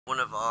one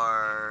of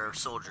our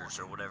soldiers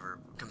or whatever,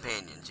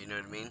 companions, you know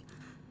what I mean?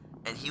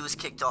 And he was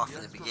kicked off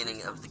in the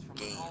beginning of the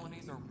game.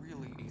 Colonies are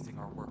really easing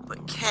our workload.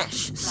 But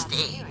Kesh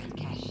stayed.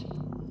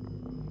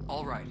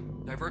 All right,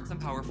 divert some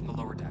power from the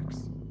lower decks.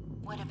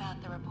 What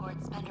about the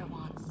reports Spender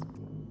wants?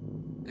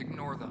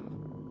 Ignore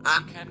them. Ah.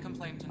 You can't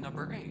complain to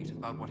number 8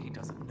 about what he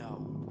doesn't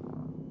know.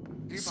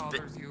 If he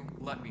bothers you,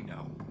 let me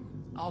know.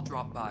 I'll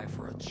drop by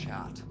for a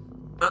chat.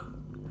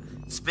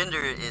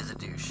 Spender is a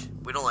douche.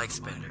 We don't like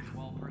Spender.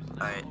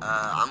 Alright,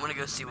 I'm gonna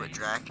go see what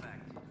Drac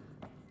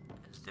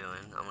is doing.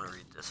 I'm gonna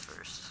read this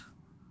first.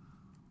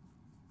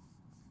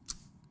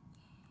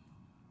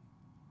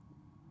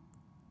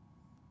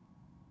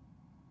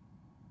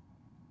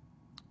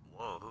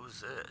 Whoa,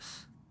 who's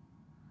this?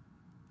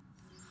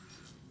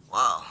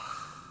 Wow.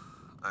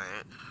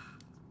 Alright.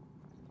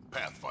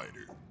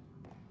 Pathfinder.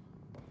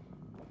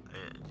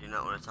 Do you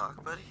not want to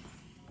talk, buddy?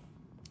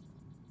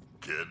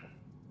 Kid.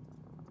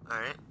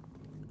 Alright.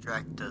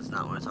 Drac does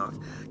not want to talk.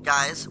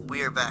 Guys,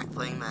 we are back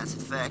playing Mass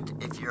Effect.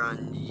 If you're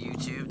on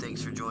YouTube,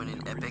 thanks for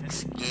joining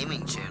Epic's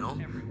gaming channel.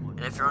 And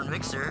if you're on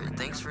Mixer,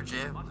 thanks for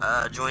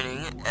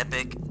joining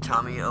Epic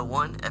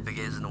Tommy01. Epic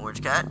is an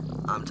orange cat.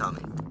 I'm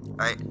Tommy.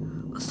 Alright,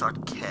 let's talk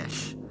to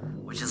Kesh,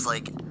 which is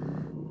like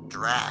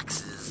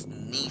Drax's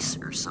niece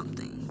or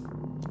something.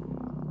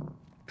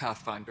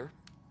 Pathfinder.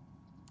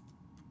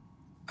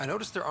 I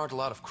noticed there aren't a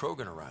lot of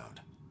Krogan around.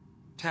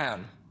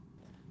 Tan.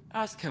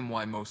 Ask him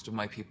why most of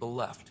my people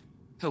left.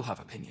 He'll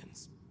have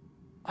opinions.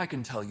 I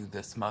can tell you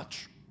this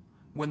much.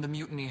 When the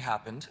mutiny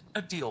happened,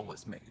 a deal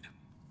was made.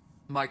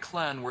 My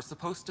clan were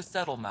supposed to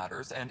settle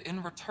matters and,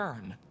 in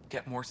return,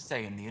 get more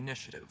say in the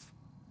initiative.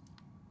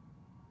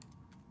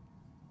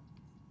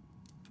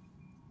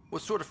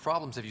 What sort of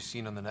problems have you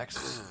seen on the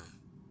Nexus?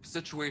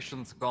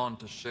 Situation's gone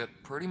to shit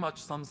pretty much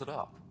sums it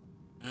up.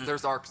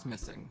 There's arcs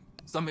missing.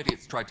 Some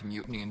idiots tried to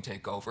mutiny and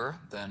take over,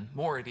 then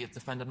more idiots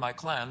offended my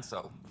clan,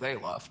 so they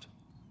left.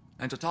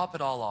 And to top it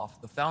all off,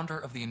 the founder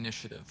of the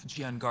initiative,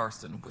 Gian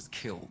Garson, was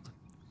killed.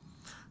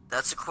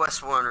 That's a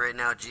quest one right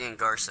now, Gian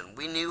Garson.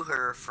 We knew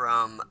her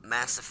from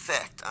Mass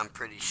Effect, I'm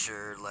pretty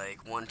sure,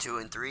 like 1, 2,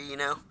 and 3, you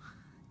know?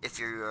 If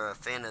you're a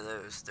fan of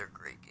those, they're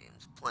great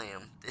games. Play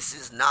them. This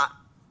is not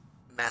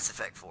Mass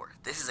Effect 4.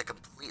 This is a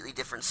completely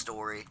different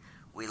story.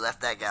 We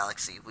left that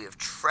galaxy. We have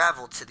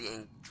traveled to the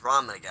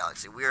Andromeda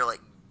Galaxy. We are,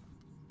 like,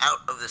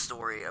 out of the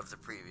story of the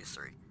previous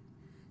 3.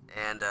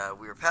 And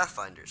we were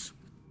Pathfinders.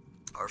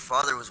 Our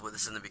father was with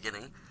us in the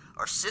beginning.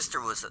 Our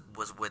sister was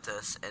with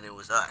us, and it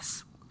was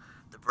us,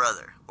 the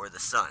brother, or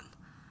the son.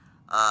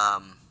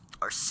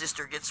 Our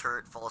sister gets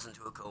hurt, falls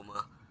into a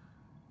coma,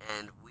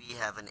 and we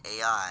have an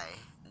AI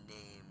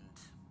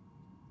named,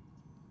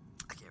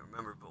 I can't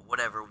remember, but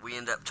whatever. We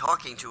end up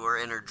talking to her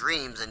in her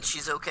dreams, and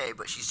she's okay,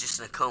 but she's just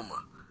in a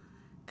coma.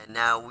 And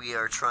now we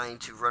are trying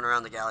to run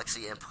around the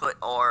galaxy and put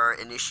our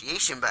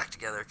initiation back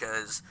together,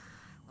 because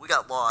we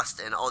got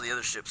lost, and all the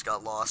other ships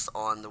got lost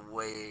on the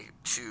way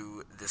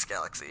to this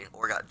galaxy,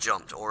 or got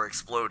jumped, or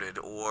exploded,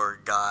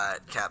 or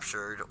got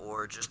captured,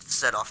 or just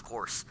set off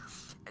course.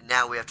 And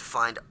now we have to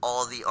find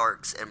all the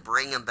arcs and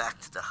bring them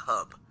back to the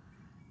hub.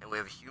 And we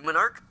have a human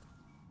arc,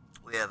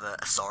 we have a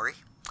Asari,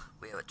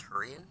 we have a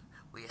Turian,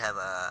 we have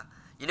a...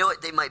 You know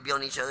what, they might be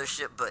on each other's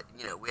ship, but,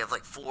 you know, we have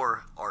like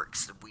 4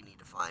 arcs that we need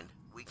to find.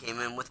 We came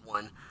in with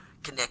 1,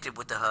 connected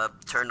with the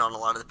hub, turned on a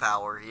lot of the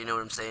power, you know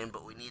what I'm saying,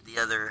 but we need the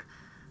other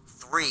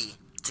 3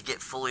 to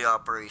get fully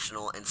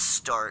operational and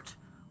start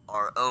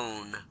our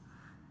own,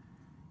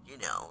 you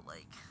know,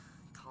 like,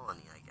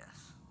 colony, I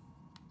guess.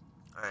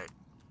 Alright.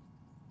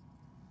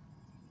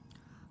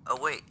 Oh,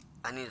 wait.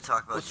 I need to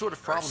talk about... What sort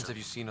of problems have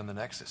you seen on the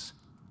Nexus?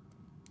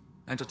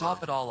 And to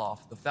top it all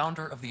off, the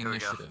founder of the Here we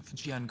go. initiative,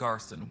 Gian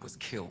Garson, was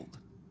killed.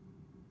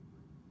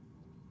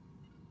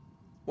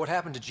 What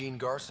happened to Jean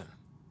Garson?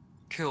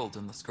 Killed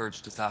in the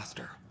Scourge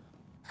disaster.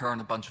 Her and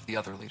a bunch of the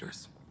other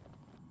leaders.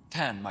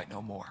 Tan might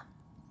know more.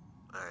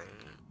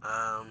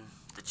 Alright,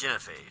 the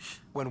genophage.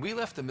 When we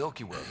left the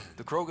Milky Way,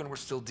 the Krogan were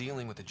still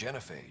dealing with the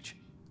genophage.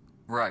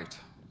 Right.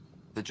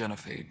 The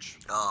genophage.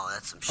 Oh,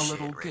 that's some A shit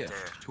little right gift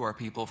there. to our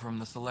people from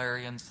the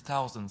Solarians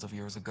thousands of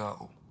years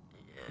ago.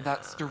 Yeah.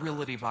 That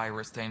sterility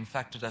virus they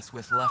infected us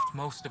with left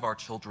most of our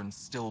children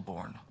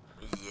stillborn.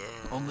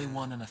 Yeah. Only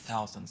 1 in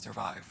 1,000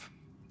 survive.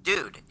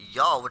 Dude,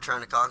 y'all were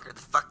trying to conquer the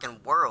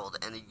fucking world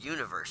and the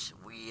universe.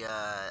 We,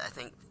 I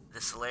think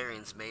the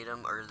Solarians made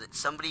them, or that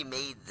somebody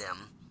made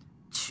them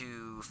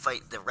to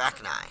fight the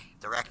Rachni.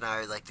 The Rachni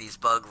are like these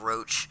bug,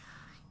 roach,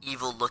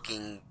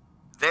 evil-looking,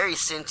 very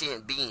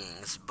sentient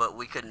beings, but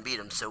we couldn't beat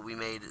them, so we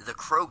made the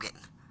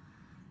Krogan.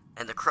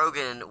 And the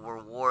Krogan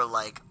were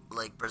warlike,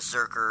 like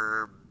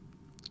berserker,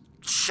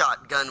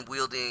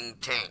 shotgun-wielding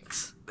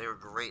tanks. They were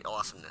great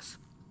awesomeness.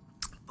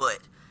 But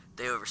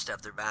they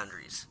overstepped their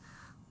boundaries.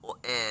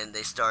 And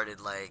they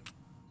started, like,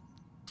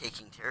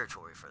 taking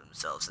territory for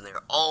themselves. And they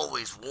were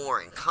always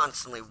warring,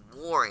 constantly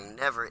warring,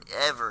 never,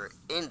 ever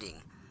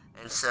ending.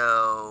 And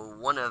so,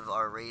 one of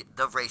our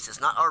the races,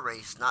 not our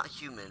race, not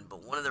human,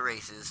 but one of the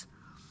races,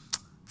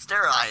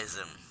 sterilized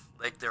them.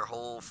 Like, their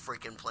whole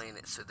freaking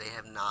planet. So they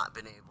have not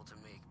been able to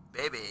make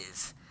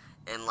babies.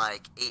 in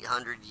like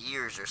 800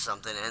 years or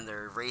something, and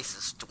their race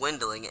is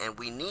dwindling, and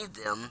we need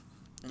them,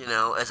 you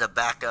know, as a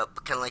backup,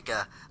 kind of like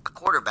a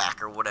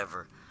quarterback or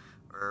whatever,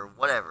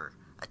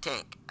 a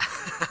tank.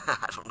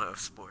 I don't know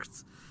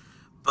sports,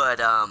 but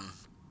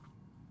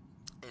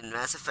in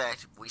Mass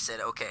Effect, we said,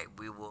 okay,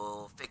 we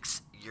will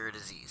fix your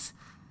disease.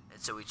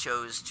 And so we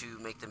chose to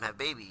make them have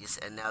babies,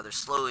 and now they're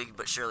slowly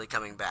but surely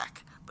coming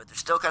back. But they're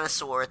still kind of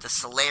sore at the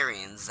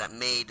Solarians that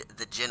made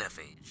the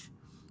genophage,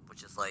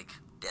 which is like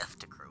death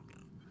to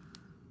Krogan.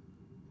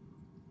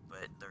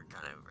 But they're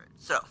kind of over it.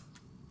 So,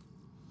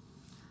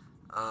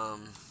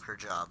 her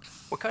job.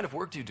 What kind of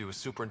work do you do as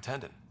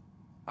superintendent?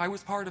 I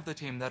was part of the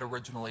team that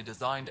originally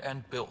designed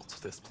and built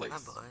this place. Hi,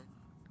 bud.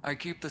 I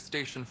keep the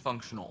station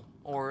functional,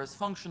 or as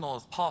functional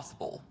as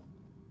possible,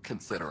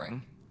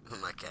 considering.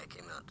 My cat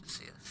came out to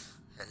see us.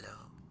 Hello.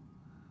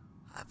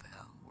 Hi,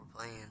 pal. We're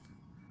playing.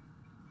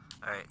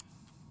 Alright.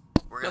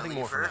 We're gonna Nothing leave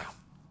more for her. now.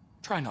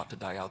 Try not to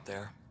die out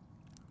there.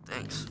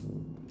 Thanks.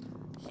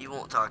 He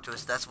won't talk to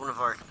us. That's one of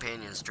our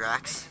companions,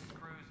 Drax.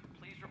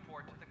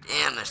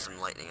 Damn, there's some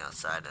lightning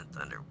outside and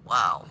thunder.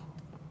 Wow.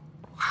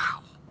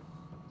 Wow.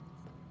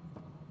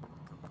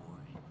 Good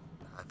boy.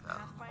 Hi,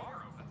 pal.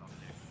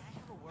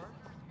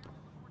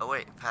 Oh,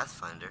 wait.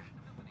 Pathfinder.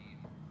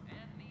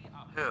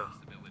 Who?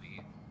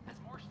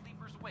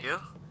 You?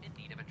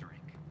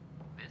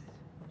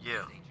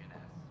 You.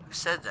 Who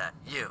said that?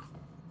 You.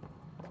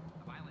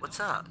 What's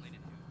up?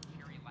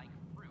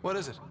 What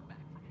is it?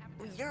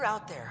 You're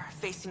out there,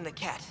 facing the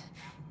cat.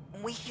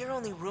 We hear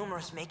only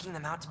rumors making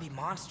them out to be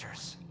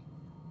monsters.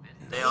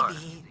 They are.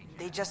 Maybe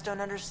they just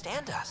don't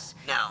understand us.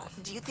 No.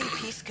 Do you think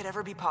peace could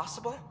ever be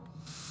possible?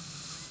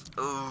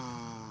 Ooh.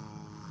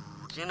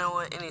 You know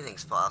what?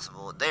 Anything's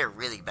possible. They are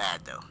really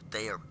bad, though.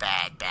 They are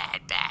bad,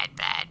 bad, bad,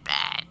 bad,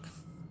 bad.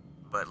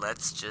 But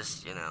let's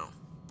just, you know,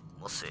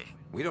 we'll see.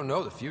 We don't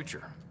know the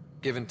future.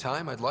 Given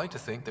time, I'd like to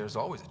think there's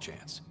always a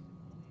chance.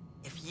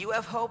 If you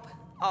have hope,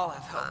 I'll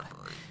have hope. Good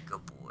boy.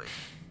 Good boy.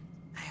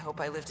 I hope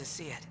I live to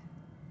see it.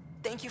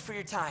 Thank you for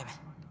your time.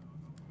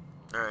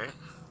 Alright.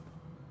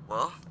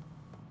 Well,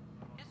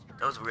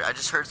 that was weird. I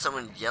just heard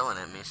someone yelling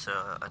at me, so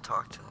I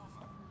talked to him.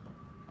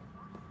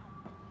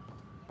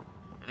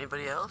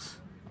 Anybody else?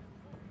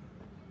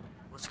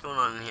 What's going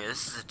on in here?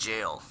 This is a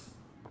jail.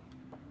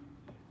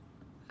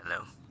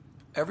 Hello.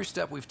 Every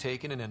step we've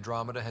taken in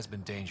Andromeda has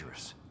been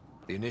dangerous.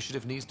 The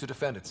initiative needs to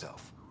defend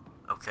itself.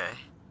 Okay.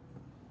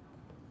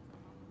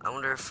 I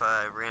wonder if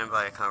I ran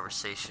by a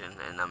conversation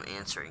and I'm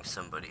answering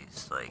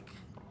somebody's, like,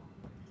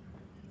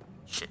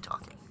 shit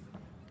talking.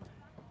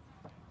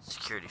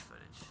 Security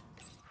footage.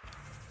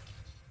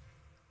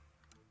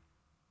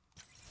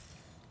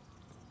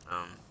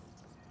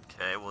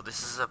 Okay, well,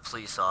 this is a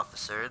police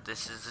officer.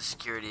 This is the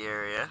security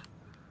area.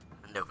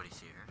 Nobody's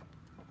here.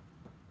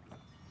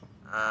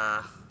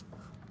 A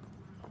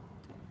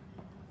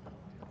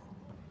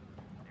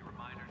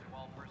reminder to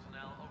all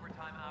personnel,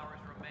 overtime hours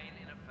remain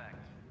in effect.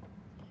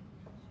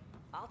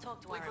 I'll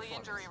talk to our Weekly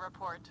informants. injury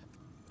report.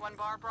 One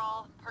bar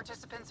brawl,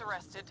 participants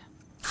arrested.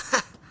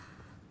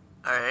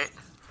 Alright.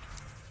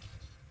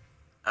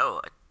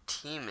 Oh, a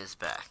team is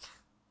back.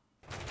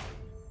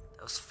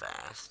 That was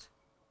fast.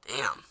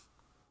 Damn.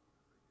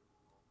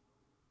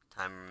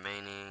 Time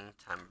remaining,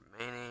 time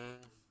remaining.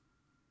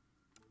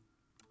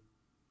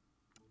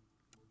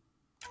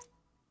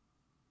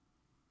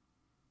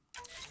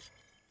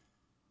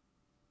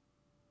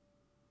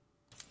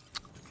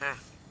 Okay.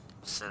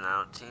 Send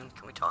out a team.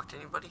 Can we talk to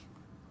anybody?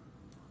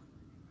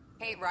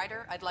 Hey,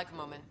 Ryder, I'd like a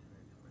moment.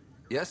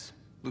 Yes?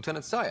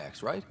 Lieutenant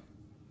Syax, right?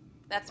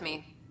 That's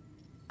me.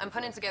 I'm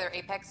putting together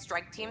Apex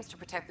strike teams to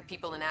protect the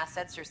people and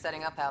assets you're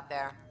setting up out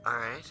there.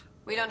 Alright.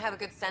 We don't have a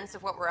good sense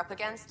of what we're up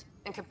against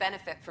and could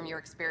benefit from your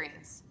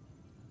experience.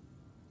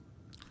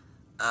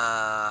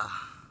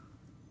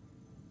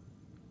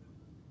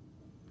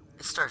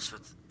 It starts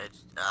with,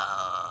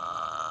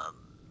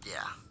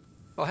 yeah.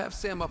 I'll have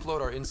Sam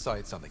upload our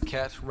insights on the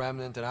Cat,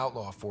 Remnant, and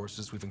Outlaw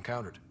forces we've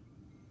encountered.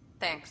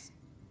 Thanks.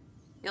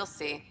 You'll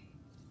see.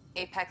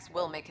 Apex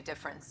will make a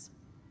difference.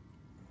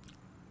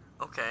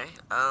 Okay,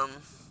 I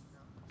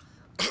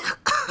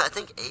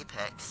think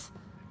Apex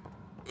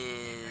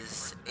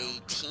is a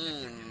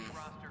team.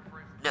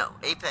 No,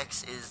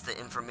 Apex is the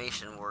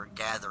information we're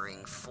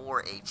gathering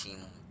for a team.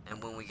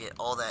 And when we get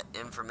all that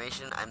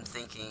information, I'm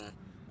thinking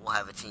we'll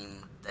have a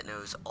team that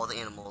knows all the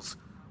animals,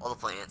 all the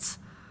plants,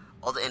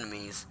 all the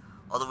enemies,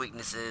 all the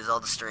weaknesses, all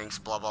the strengths,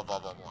 blah, blah, blah,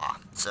 blah, blah.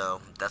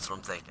 So, that's what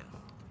I'm thinking.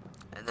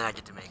 And then I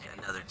get to make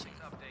another team.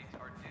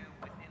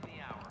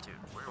 Dude,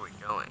 where are we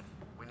going?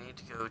 We need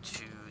to go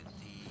to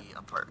the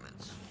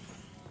apartments.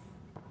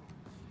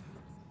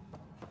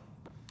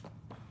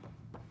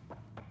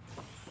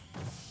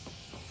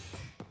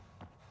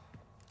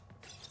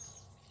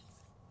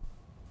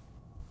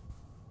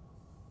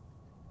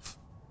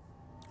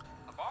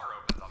 A bar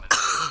opens on the day.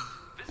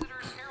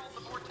 Visitors herald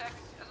the vortex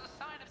as a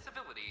sign of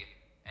civility,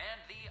 and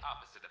the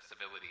opposite of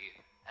civility,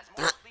 as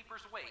more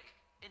sleepers wake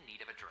in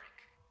need of a drink.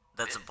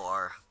 That's a This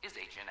bar. is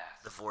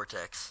HNS. The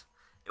Vortex.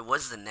 It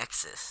was the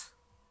Nexus.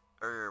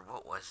 Or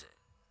what was it?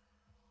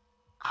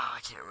 I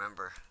can't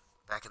remember.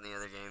 Back in the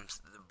other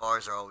games, the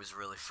bars are always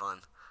really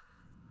fun.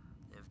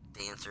 They have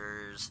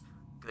dancers,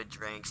 good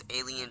drinks,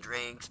 alien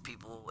drinks,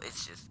 people.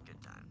 It's just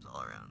good times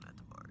all around at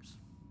the bars.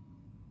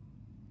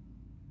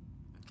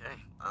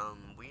 Okay,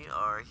 we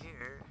are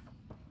here.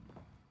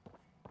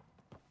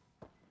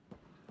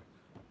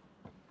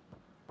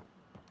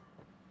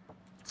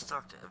 Let's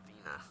talk to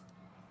Avina.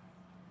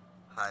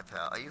 Hi,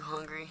 pal. Are you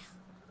hungry?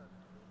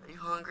 Are you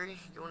hungry?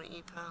 You want to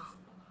eat, pal?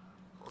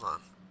 Hold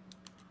on.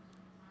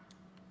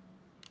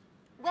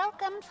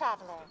 Welcome,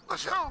 traveler.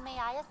 What's up? How may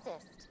I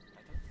assist?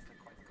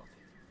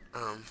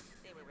 Come on.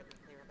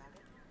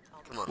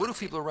 What do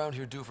people around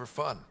here do for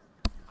fun?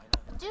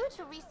 Due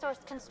to resource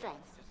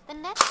constraints, the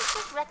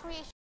Nexus's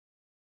recreation...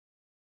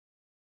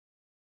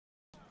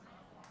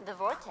 The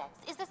Vortex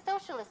is a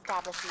social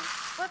establishment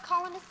where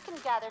colonists can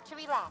gather to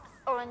relax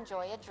or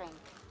enjoy a drink.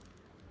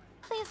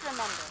 Please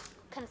remember,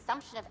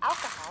 consumption of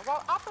alcohol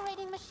while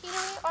operating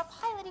machinery or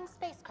piloting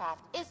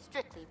spacecraft is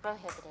strictly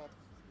prohibited.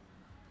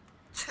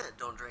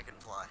 Don't drink and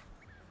fly.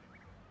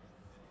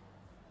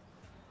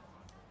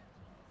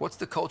 What's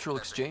the Cultural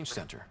Exchange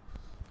Center?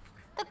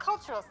 The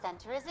Cultural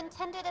Center is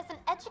intended as an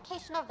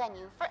educational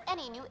venue for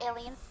any new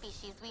alien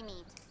species we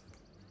meet.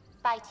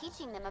 By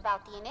teaching them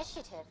about the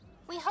initiative,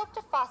 we hope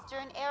to foster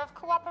an air of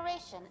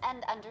cooperation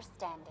and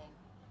understanding.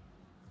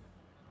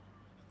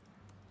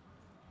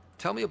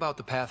 Tell me about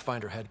the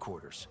Pathfinder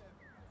headquarters.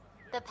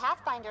 The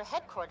Pathfinder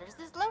headquarters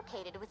is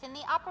located within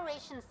the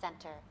Operations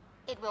Center.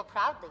 It will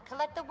proudly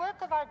collect the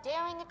work of our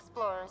daring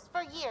explorers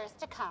for years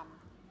to come.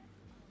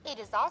 It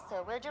is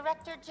also where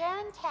Director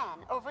Jaren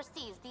Tan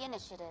oversees the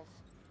initiative.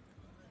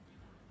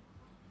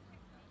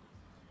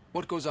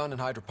 What goes on in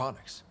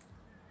hydroponics?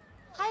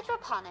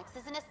 Hydroponics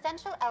is an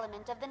essential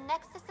element of the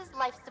Nexus's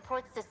life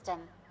support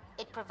system.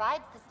 It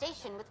provides the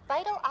station with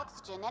vital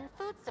oxygen and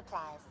food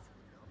supplies.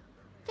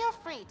 Feel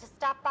free to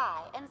stop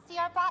by and see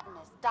our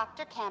botanist,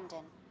 Dr.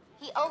 Camden.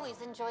 He always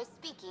enjoys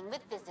speaking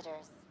with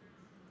visitors.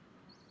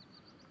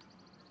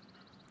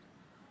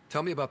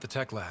 Tell me about the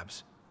tech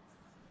labs.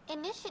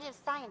 Initiative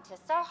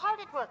scientists are hard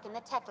at work in the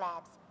tech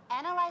labs,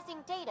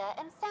 analyzing data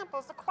and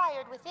samples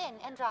acquired within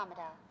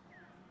Andromeda.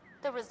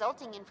 The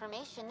resulting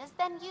information is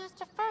then used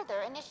to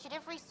further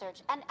initiative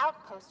research and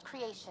outpost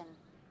creation.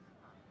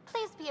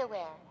 Please be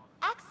aware,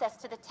 access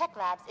to the tech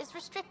labs is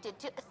restricted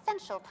to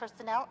essential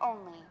personnel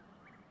only.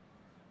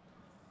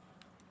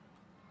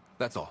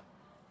 That's all.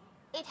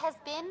 It has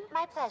been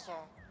my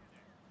pleasure.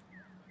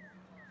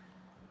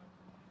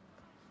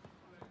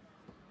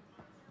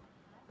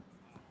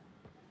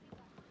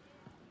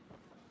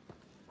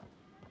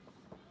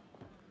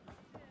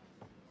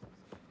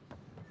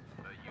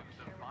 The use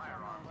of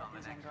firearms on the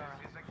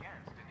Nexus is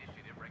against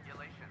initiative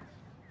regulations.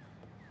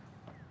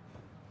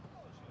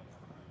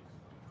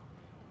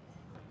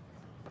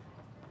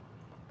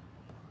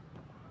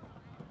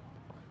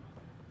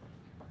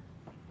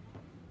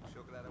 So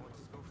glad I went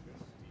to school for this.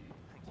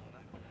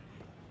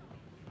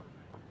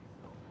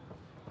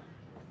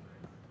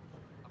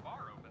 A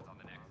bar opens on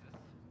the Nexus.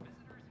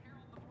 Visitors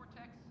herald the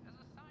vortex as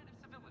a sign of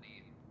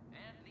civility,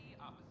 and the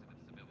opposite of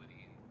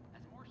civility,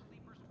 as more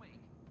sleepers wake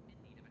in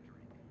need of a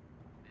drink.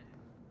 This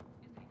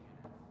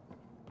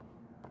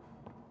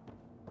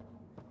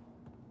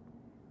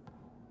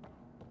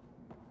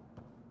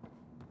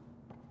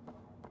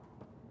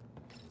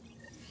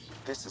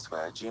is a This is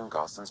where Jean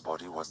Garson's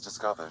body was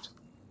discovered.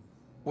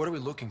 What are we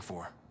looking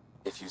for?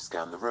 If you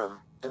scan the room,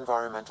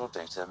 environmental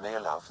data may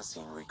allow for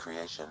scene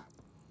recreation.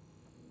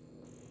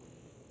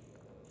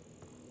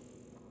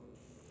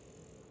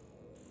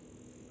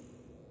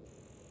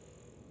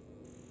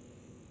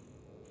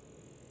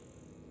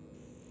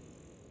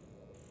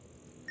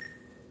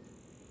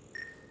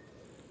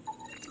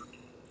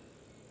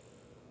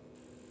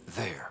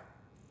 There.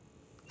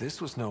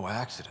 This was no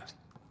accident.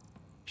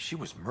 She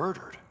was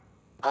murdered.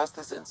 As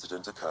this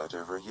incident occurred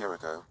over a year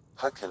ago,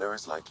 her killer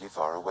is likely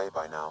far away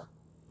by now.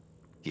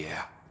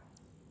 Yeah.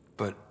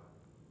 But,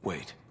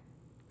 wait.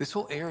 This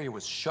whole area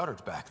was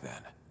shuttered back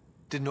then.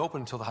 Didn't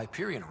open until the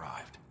Hyperion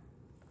arrived.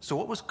 So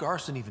what was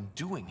Garson even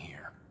doing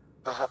here?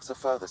 Perhaps a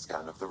further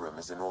scan of the room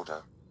is in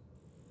order.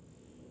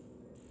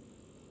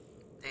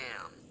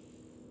 Damn.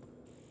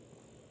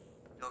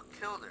 Y'all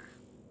killed her.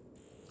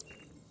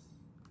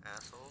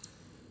 Asshole.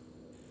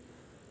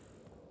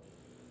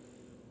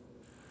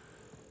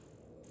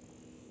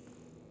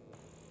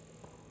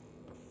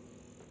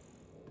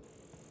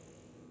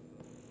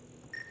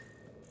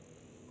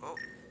 Oh.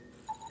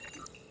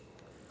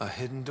 A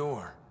hidden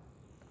door.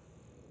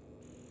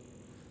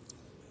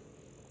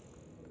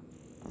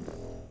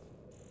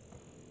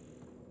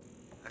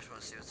 I just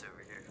want to see what's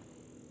over here.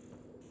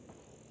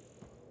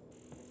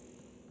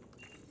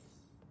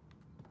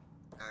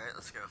 Alright,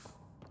 let's go.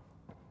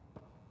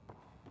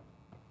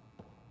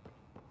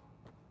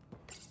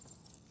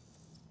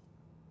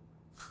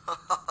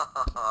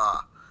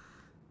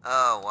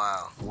 Oh,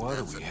 wow. What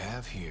do we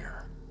have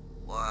here?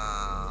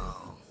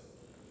 Wow.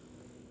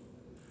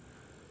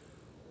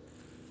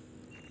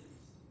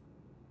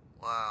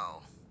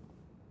 Wow.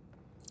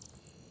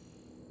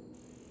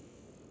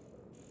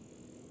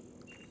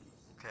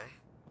 Okay.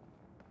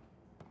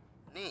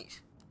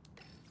 Neat.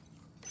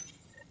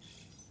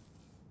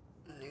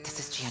 This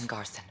is Gian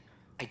Garson.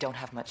 I don't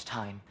have much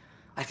time.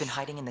 I've been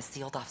hiding in the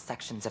sealed-off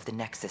sections of the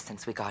Nexus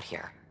since we got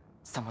here.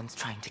 Someone's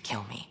trying to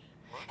kill me.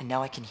 And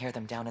now I can hear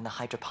them down in the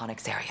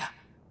hydroponics area.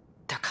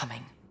 They're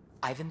coming.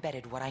 I've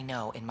embedded what I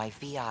know in my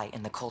VI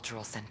in the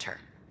Cultural Center.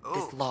 Oh.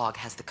 This log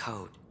has the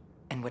code.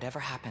 And whatever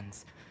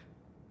happens...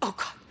 Oh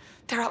god,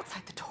 they're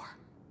outside the door.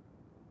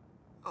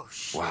 Oh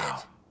shit.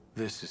 Wow,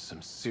 this is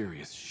some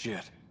serious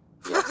shit.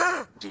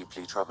 Yes,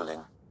 deeply troubling.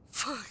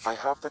 Fuck. I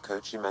have the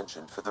code she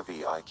mentioned for the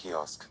VI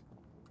kiosk.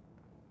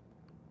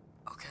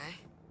 Okay.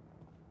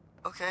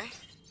 Okay.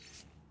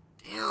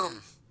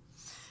 Damn.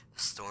 A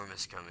storm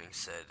is coming,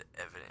 said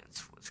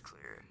evidence was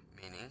clear.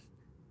 Meaning?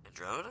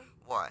 Andromeda?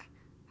 Why?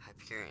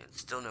 Hyperion.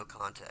 Still no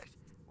contact.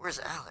 Where's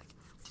Alec?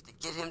 Did they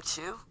get him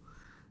too?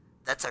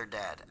 That's our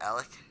dad,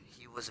 Alec.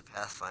 He was a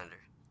Pathfinder.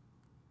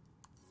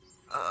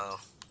 Uh-oh.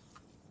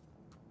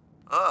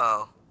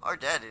 Uh-oh. Our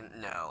dad didn't...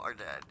 No, our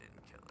dad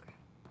didn't kill her.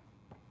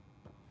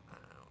 I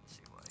don't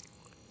see why he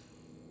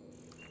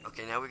would.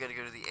 Okay, now we gotta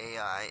go to the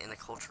AI in the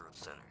Cultural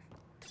Center,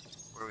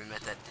 where we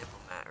met that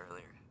diplomat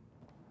earlier.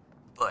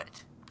 But,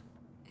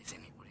 is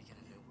anybody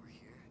gonna know we're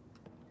here?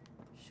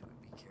 Should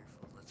we be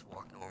careful? Let's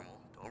walk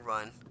normal. Don't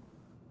run.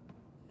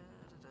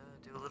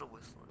 Do a little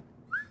whistling.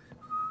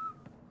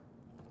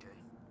 Okay.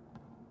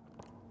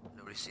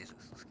 Nobody sees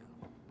us. Let's go.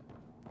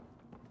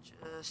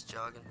 Just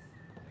jogging.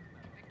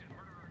 Convicted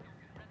murderer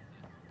Hilton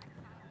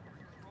Princeton is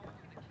involved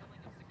in the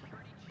killing of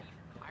Security Chief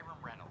Hiram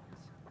Reynolds.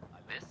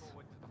 This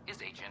is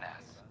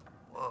HNS.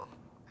 Whoa.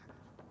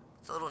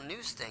 It's a little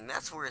news thing.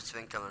 That's where it's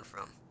been coming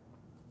from.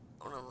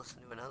 I want to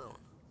listen to another one.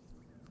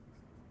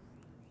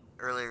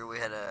 Earlier we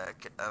had a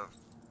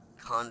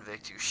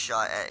convict who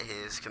shot at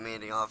his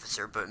commanding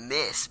officer but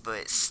missed.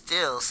 But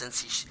still,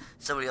 since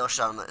somebody else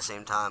shot him at the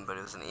same time, but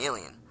it was an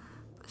alien.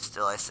 But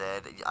still, I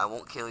said, I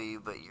won't kill you,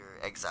 but you're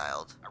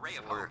exiled. A ray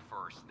of hope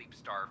for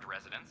sleep-starved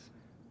residents.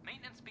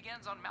 Maintenance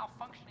begins on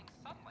malfunctioning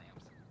sun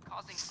lamps,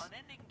 causing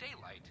unending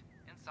daylight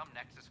in some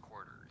Nexus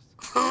quarters.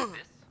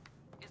 This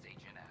is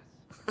HNS.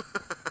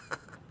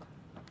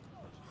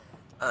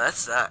 Oh, that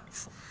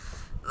sucks.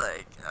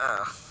 Like,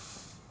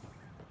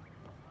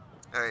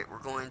 alright, we're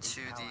going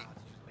to the...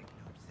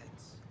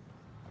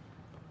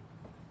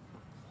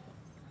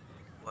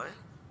 What?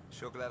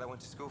 Sure glad I went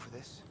to school for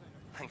this.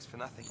 Thanks for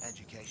nothing,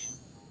 education.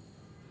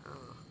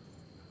 Oh.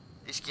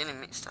 He's scanning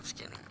me. Stop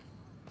scanning me.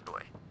 Get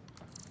away.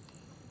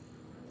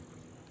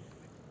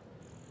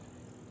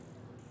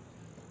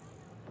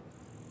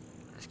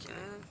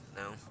 Scanning?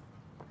 No.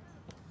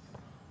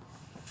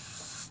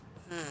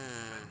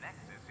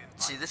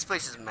 See, this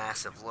place is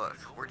massive. Look,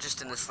 we're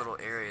just in this little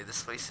area.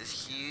 This place is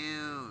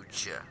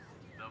huge.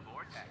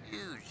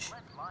 Huge.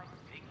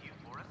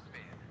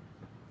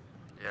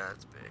 Yeah,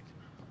 it's big.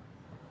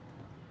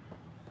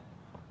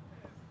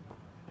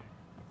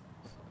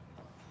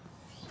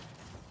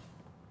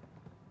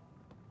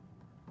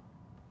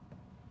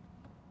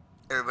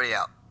 Everybody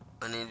out.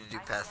 I need to do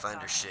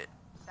Pathfinder shit.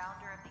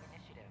 Founder of the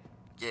initiative.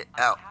 Get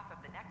On out. behalf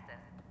of the Nexus,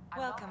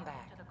 Welcome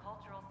back to the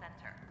Cultural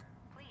Center.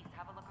 Please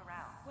have a look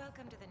around.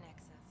 Welcome to the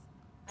Nexus.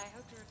 I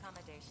hope your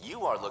accommodation.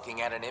 You are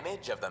looking at an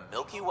image of the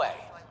Milky Way,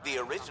 the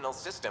original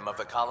system of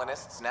the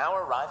colonists now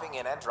arriving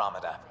in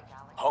Andromeda.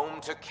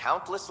 Home to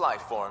countless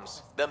life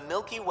forms, the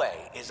Milky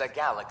Way is a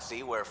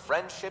galaxy where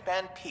friendship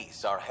and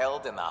peace are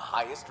held in the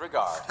highest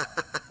regard.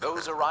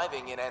 Those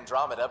arriving in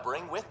Andromeda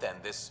bring with them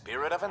this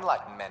spirit of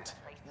enlightenment.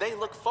 They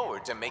look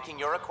forward to making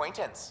your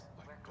acquaintance.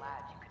 We're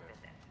glad you could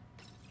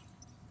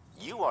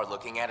visit. You are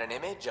looking at an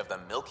image of the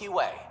Milky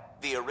Way,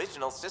 the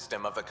original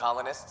system of the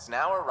colonists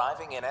now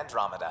arriving in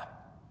Andromeda.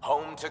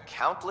 Home to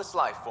countless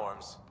life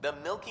forms, the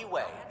Milky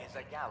Way is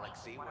a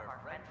galaxy where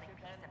friendship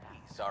and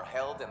peace are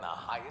held in the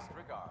highest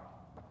regard.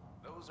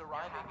 Those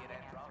arriving in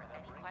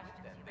Andromeda bring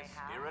with them the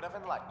spirit of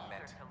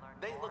enlightenment.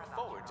 They look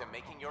forward to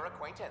making your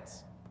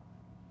acquaintance.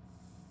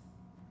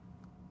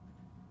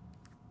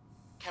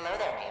 Hello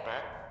there,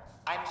 neighbor.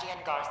 I'm Gian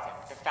Garson,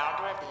 the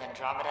founder of the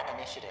Andromeda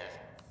Initiative.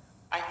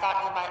 I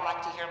thought you might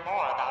like to hear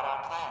more about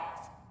our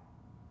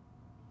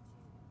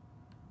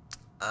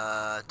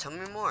plans. Tell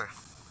me more.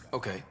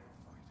 Okay.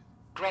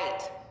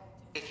 Great.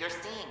 If you're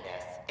seeing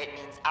this, it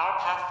means our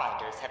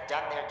Pathfinders have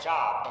done their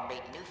job and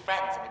made new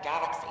friends in the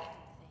galaxy.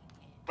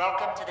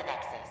 Welcome to the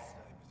Nexus.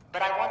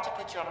 But I want to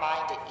put your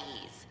mind at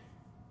ease.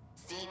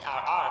 Seeing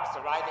our arcs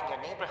arrive in your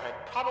neighborhood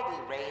probably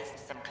raised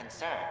some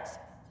concerns.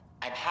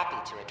 I'm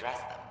happy to address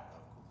them.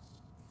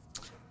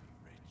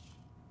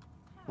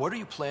 What are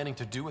you planning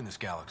to do in this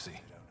galaxy?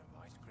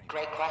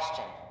 Great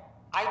question.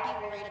 I'd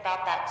be worried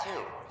about that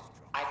too.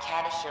 I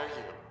can assure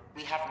you,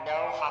 we have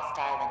no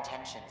hostile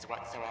intentions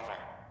whatsoever.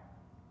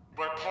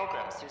 We're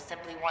pilgrims who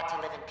simply want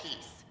to live in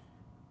peace.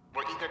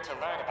 We're eager to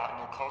learn about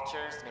new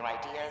cultures, new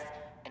ideas,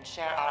 and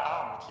share our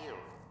own with you.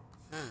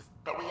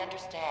 But we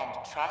understand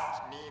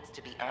trust needs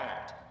to be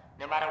earned,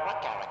 no matter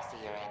what galaxy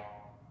you're in.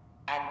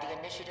 And the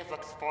initiative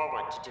looks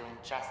forward to doing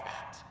just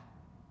that.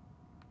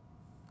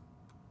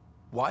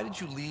 Why did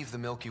you leave the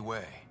Milky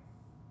Way?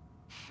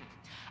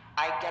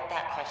 I get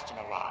that question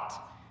a lot.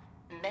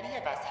 Many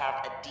of us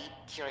have a deep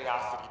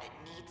curiosity that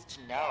needs to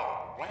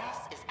know what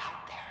else is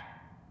out there.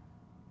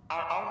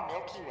 Our own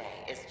Milky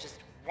Way is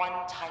just one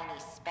tiny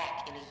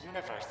speck in a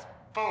universe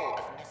full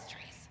of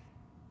mysteries.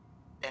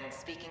 And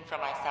speaking for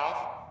myself,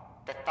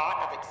 the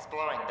thought of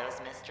exploring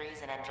those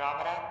mysteries in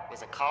Andromeda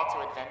was a call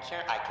to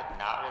adventure I could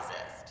not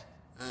resist.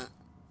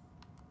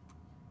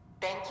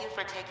 Thank you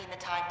for taking the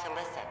time to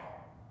listen.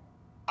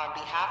 On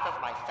behalf of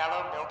my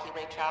fellow Milky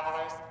Way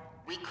travelers,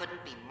 we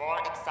couldn't be more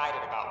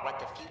excited about what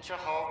the future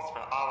holds for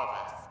all of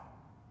us.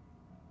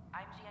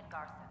 I'm Gian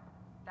Garson,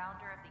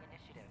 founder of the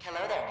initiative.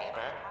 Hello there,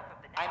 neighbor.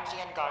 I'm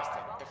Gian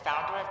Garson, the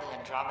founder of the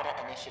Andromeda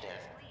Initiative.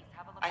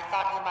 I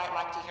thought you might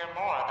like to hear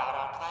more about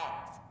our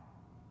plans.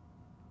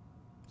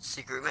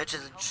 Secret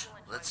message.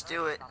 Let's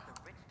do it.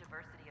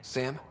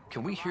 Sam,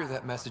 can we hear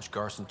that message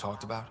Garson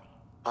talked about?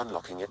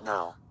 Unlocking it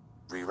now.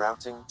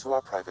 Rerouting to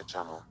our private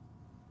channel.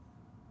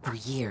 For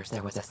years,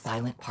 there was a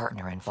silent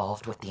partner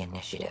involved with the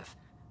initiative.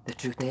 The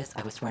truth is,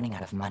 I was running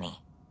out of money.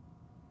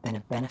 Then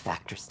a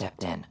benefactor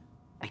stepped in.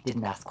 I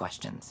didn't ask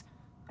questions.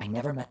 I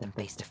never met them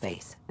face to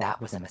face. That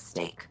was a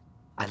mistake.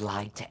 I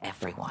lied to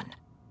everyone.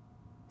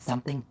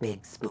 Something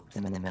big spooked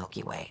them in the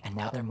Milky Way, and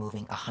now they're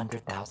moving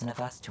 100,000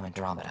 of us to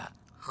Andromeda.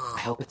 I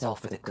hope it's all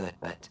for the good,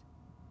 but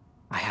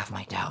I have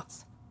my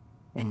doubts.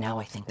 And now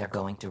I think they're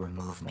going to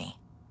remove me.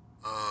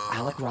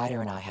 Alec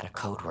Ryder and I had a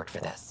code word for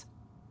this.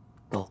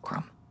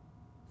 Fulcrum.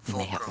 You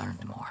may have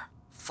learned more.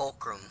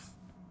 Fulcrum.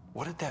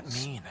 What did that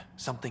mean?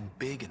 Something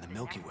big in the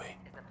Milky Way.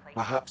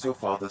 Perhaps your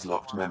father's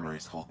locked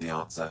memories hold the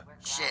answer.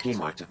 Shit. He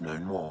might have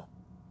known more.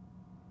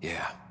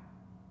 Yeah.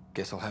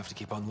 Guess I'll have to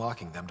keep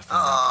unlocking them to find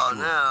out for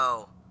sure.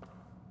 Oh,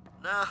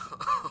 no. No.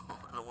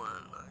 I don't want to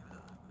unlock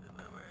the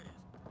memories.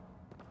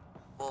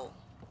 Well,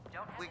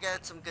 we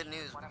got some good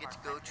news. We get to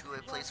go to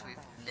a place we've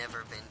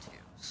never been to.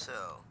 So,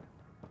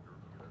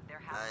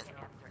 They're happy to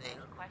answer any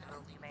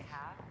questions you may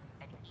have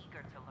and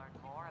eager to learn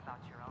more about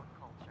your own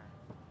culture.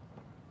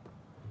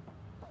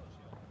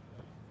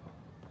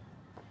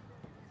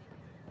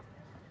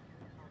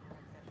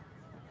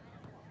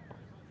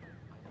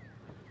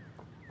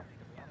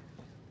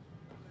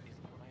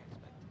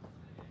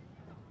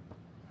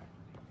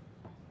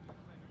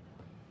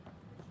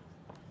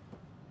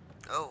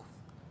 Oh.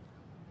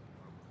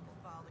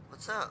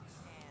 What's up?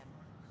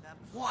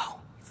 Whoa,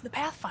 it's the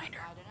Pathfinder.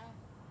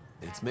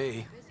 It's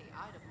me.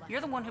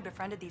 You're the one who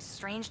befriended these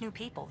strange new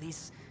people,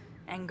 these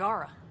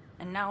Angara,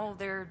 and now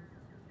they're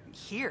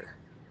here,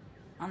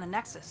 on the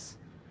Nexus.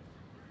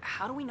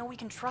 How do we know we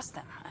can trust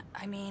them?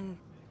 I mean,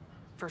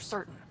 for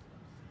certain.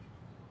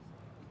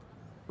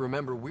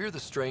 Remember, we're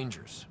the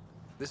strangers.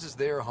 This is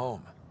their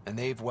home, and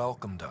they've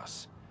welcomed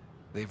us.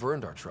 They've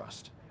earned our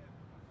trust.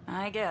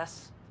 I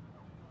guess.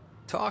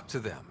 Talk to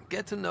them.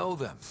 Get to know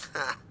them.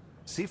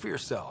 See for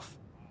yourself.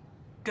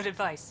 Good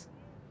advice.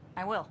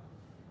 I will.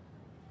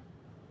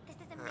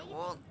 Alright,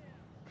 well,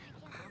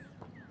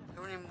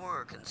 how many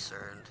more are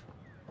concerned?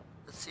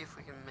 Let's see if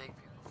we can make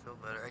people feel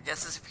better. I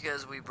guess it's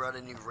because we brought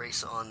a new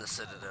race on the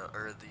Citadel,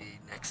 or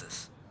the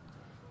Nexus.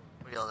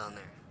 What are y'all down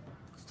there?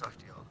 Let's talk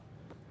to y'all.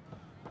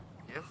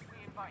 You?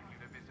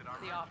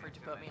 They offered to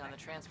put me on the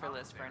transfer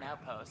list for an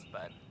outpost,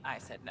 but I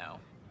said no.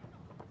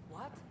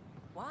 What?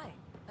 Why?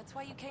 That's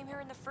why you came here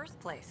in the first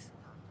place.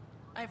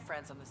 I have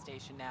friends on the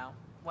station now.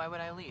 Why would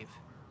I leave?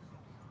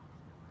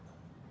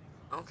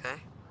 Okay.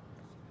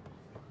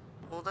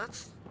 Well,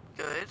 that's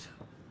good.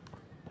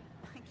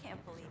 I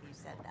can't believe you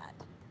said that.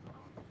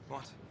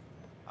 What?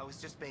 I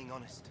was just being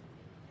honest.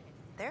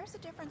 There's a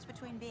difference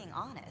between being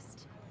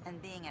honest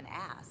and being an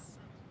ass.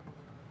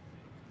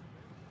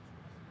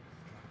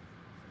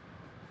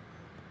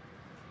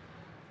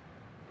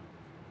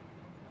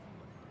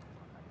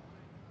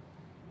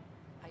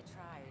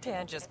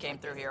 Dan just came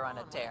through here on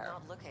a tear.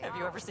 Have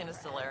you ever seen a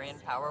Solarian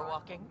power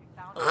walking?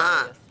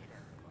 Uh-huh.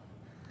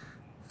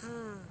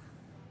 Hilarious.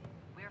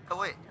 Oh,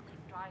 wait.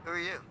 Who are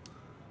you?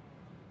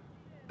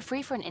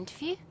 Free for an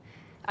interview?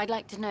 I'd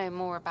like to know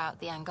more about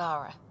the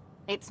Angara.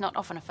 It's not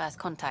often a first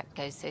contact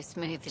goes so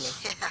smoothly.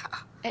 Yeah.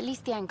 At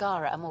least the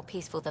Angara are more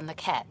peaceful than the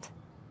Ket.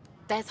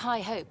 There's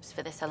high hopes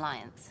for this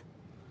alliance.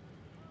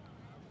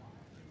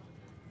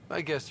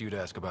 I guess you'd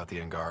ask about the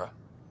Angara.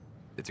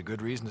 It's a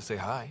good reason to say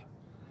hi.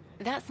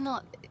 That's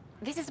not...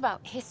 This is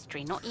about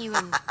history, not you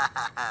and...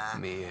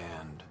 Me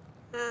and...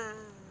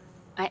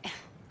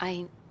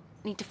 I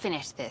need to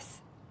finish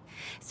this.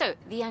 So,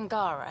 the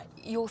Angara,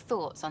 your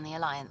thoughts on the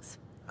alliance?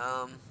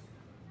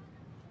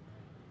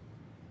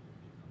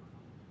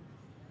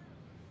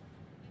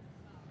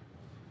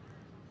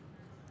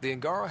 The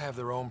Angara have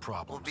their own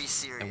problems. We'll be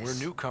serious. And we're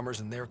newcomers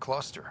in their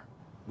cluster.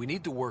 We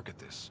need to work at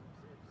this.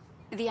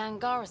 The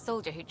Angara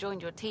soldier who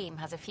joined your team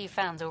has a few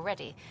fans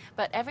already,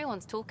 but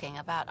everyone's talking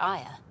about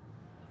Aya.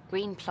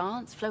 Green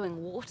plants,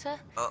 flowing water?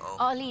 Uh-oh.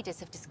 Our leaders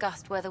have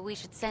discussed whether we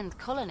should send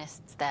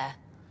colonists there.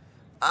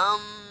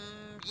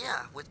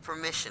 Yeah, with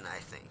permission, I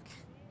think.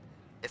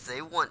 If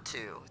they want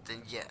to,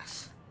 then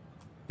yes.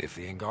 If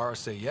the Angara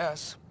say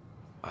yes,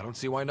 I don't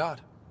see why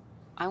not.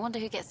 I wonder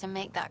who gets to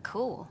make that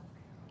call.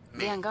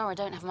 The Angara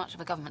don't have much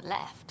of a government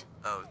left.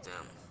 Oh,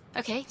 damn.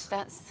 Okay,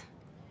 that's...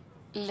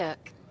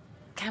 Look,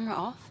 camera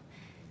off.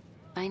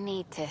 I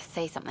need to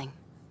say something.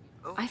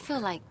 Oh, I feel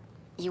like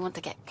you want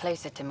to get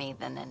closer to me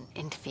than an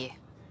interview.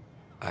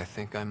 I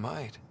think I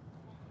might.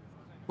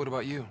 What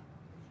about you?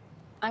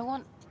 I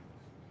want...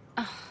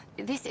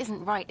 this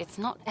isn't right. It's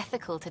not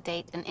ethical to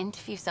date an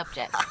interview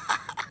subject.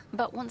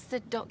 But once the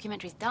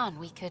documentary's done,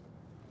 we could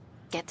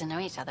get to know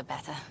each other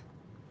better.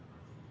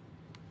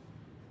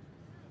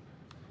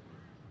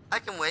 I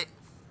can wait.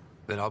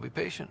 Then I'll be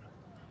patient.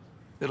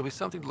 It'll be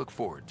something to look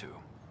forward to.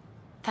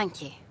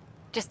 Thank you.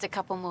 Just a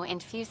couple more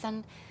interviews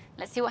and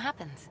let's see what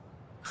happens.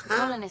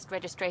 Colonist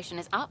registration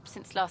is up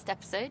since last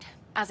episode,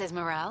 as is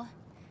morale.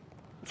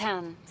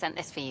 Tan sent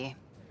this for you.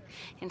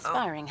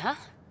 Inspiring, huh?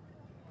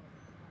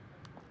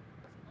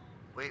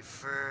 Wait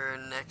for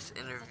next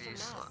interview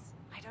slot.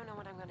 I don't know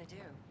what I'm gonna do.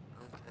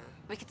 Okay.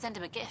 We could send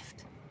him a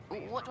gift.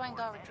 What do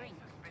Angara drink?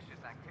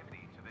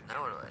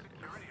 Now what do I do?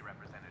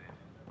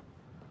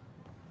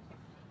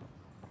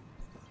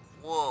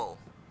 Whoa.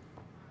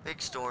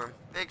 Big storm.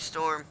 Big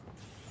storm.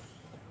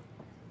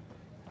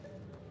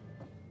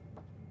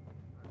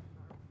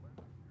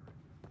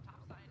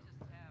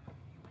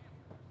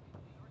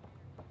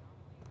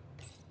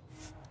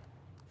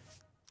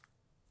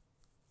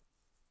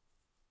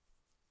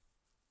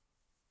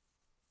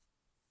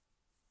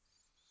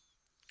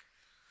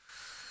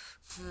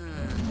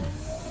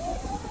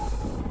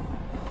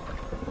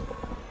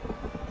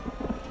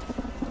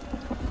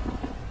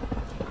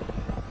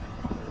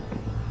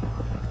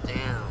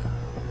 Damn.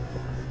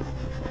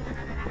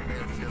 I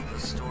can feel the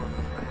storm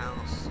in my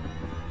house.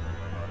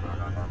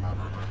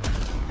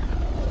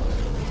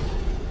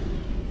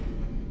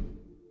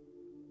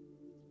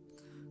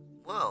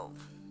 Well,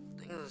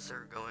 things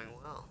are going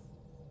well.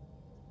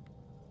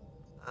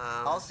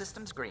 All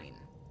systems green.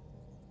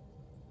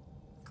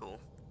 Cool.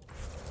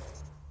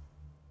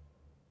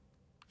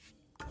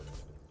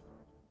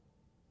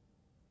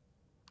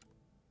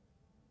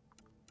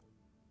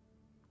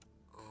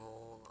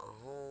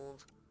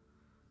 Hold.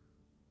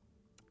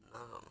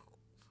 Not on hold.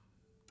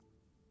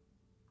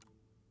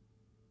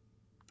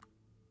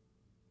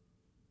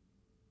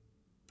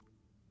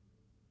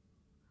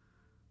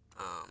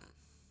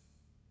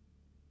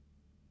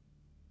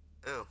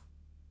 Ooh.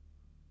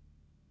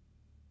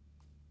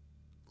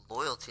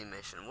 Loyalty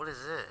mission. What is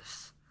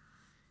this?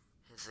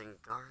 His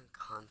Angaran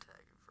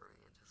contact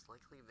variant has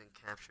likely been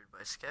captured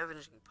by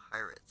scavenging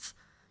pirates.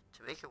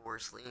 To make it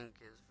worse, Liam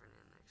gives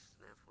Vernon next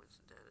snap points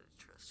and data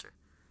to trust her.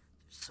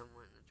 There's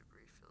someone in the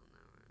debris field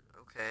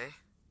now. Okay.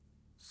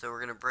 So we're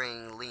gonna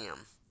bring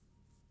Liam.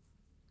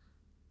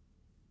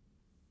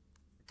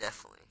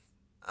 Definitely.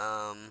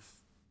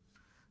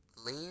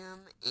 Liam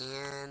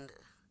and...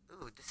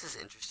 Ooh, this is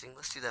interesting.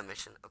 Let's do that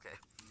mission. Okay.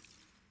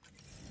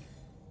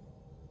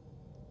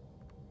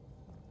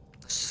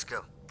 Let's just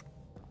go.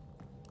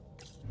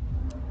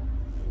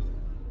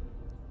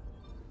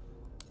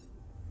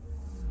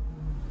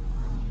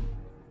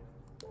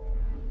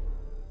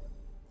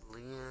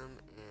 Liam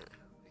and...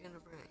 Who are we gonna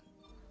bring?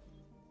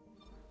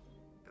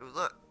 Ooh,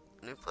 look.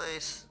 New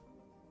place.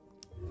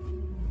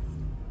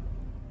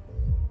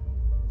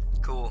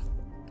 Cool.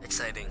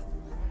 Exciting.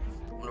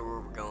 Wonder where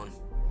we're going.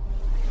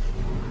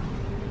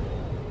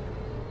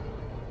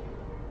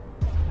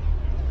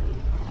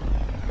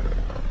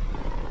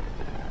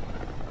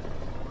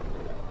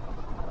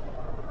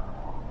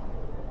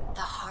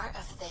 The heart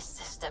of this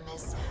system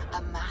is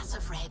a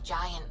massive red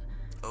giant,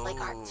 like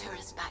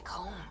Arcturus back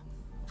home.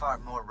 Far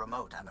more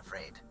remote, I'm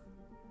afraid.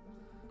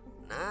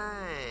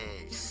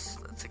 Nice.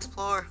 Let's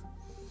explore.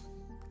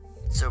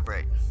 So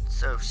bright.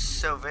 So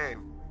very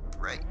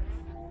bright.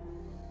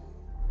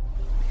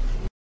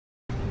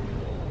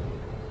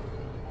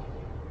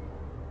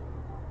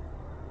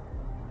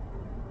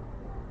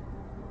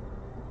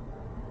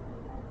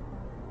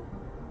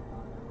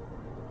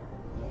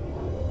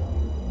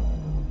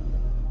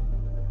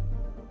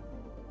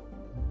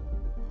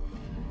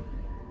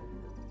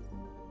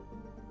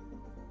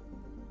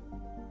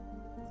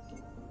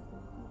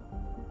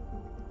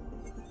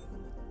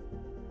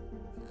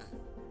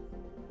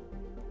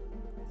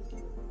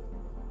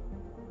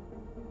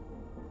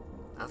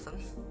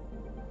 Nothing?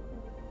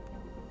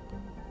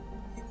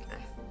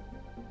 Okay.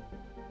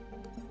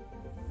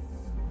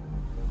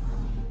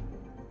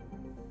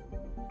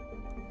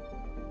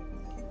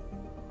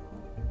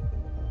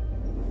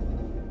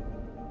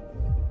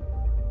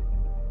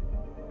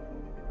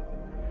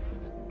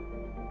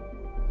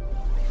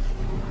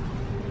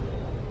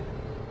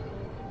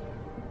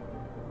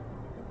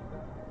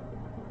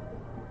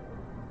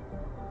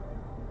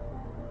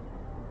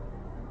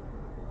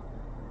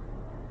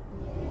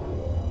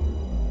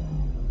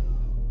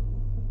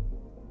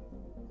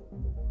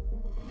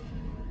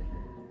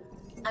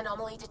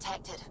 Anomaly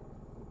detected.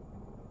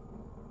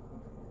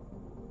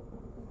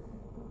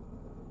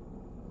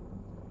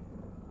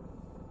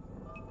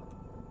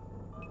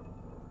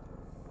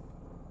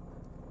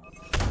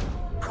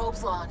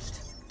 Probes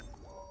launched.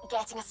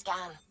 Getting a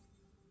scan.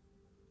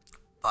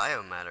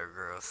 Biomatter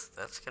growth.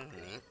 That's kind of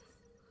neat.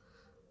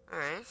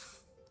 Alright.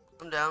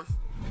 I'm down.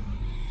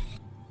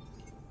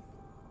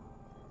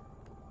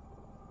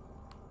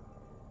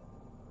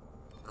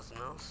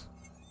 else?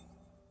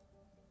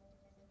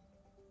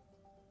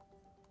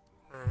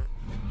 Alright.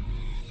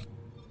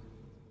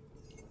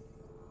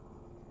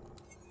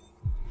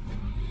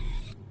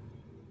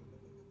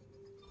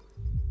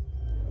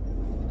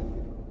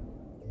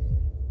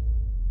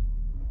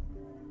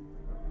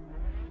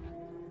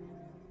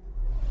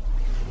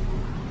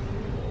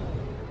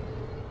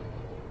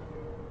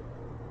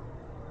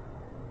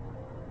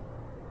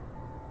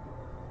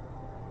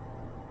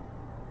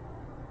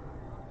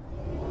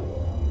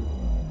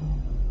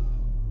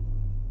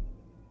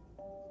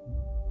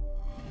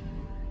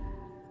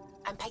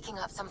 I'm picking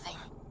up something.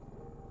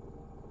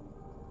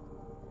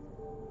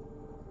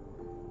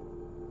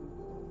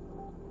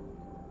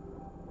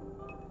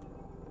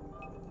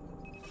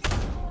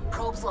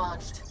 Probes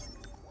launched.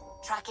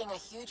 Tracking a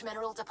huge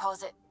mineral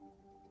deposit.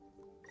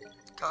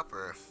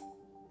 Copper.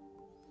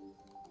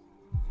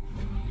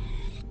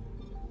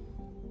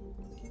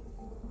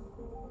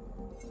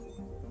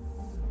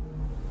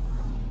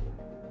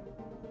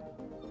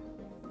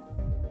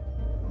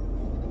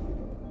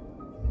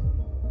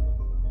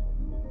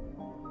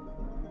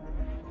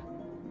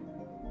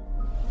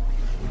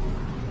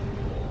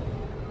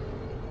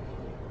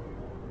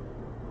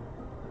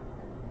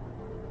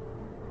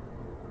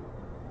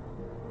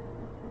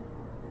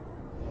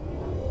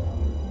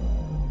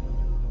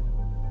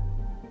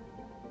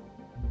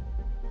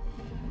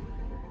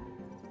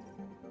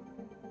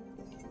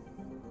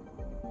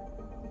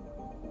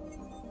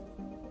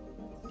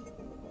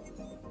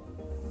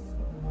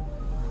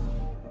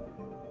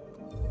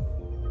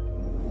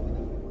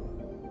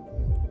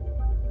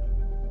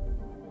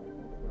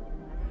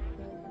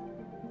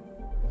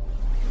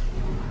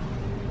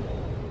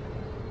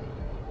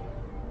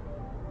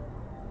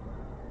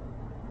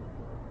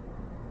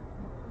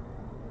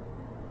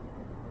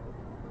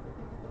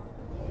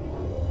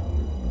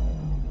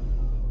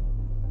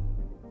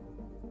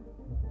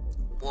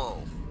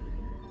 Whoa.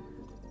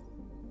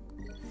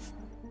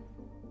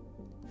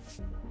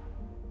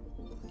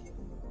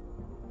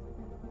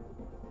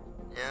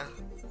 Yeah.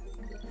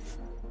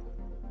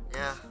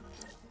 Yeah.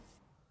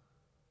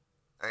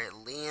 Alright,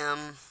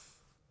 Liam.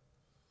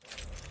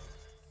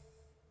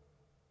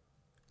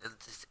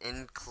 It's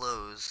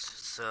enclosed,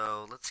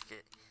 so let's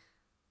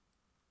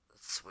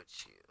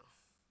switch you.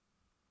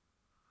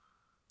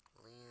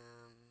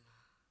 Liam.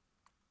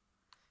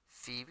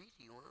 Phoebe,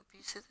 do you want a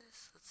piece of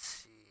this? Let's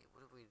see.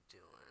 What are we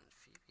doing?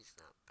 Phoebe's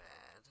not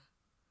bad.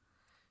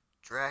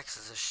 Drax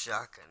is a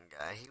shotgun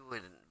guy. He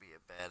wouldn't be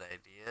a bad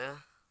idea.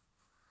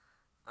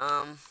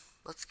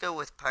 Let's go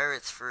with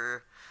pirates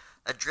for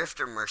a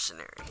drifter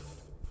mercenary.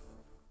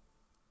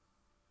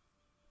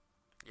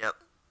 Yep.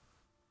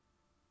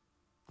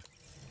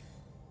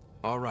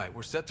 All right,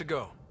 we're set to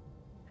go.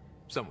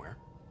 Somewhere.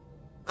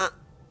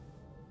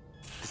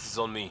 This is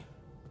on me.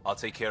 I'll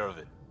take care of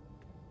it.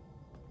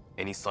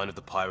 Any sign of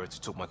the pirates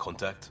who took my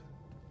contact?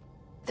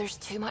 There's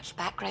too much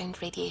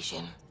background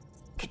radiation.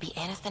 Could be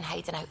anything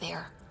hiding out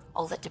there.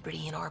 All that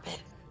debris in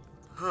orbit.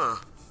 Huh.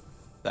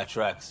 That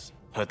tracks.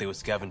 Heard they were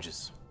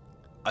scavengers.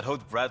 I'd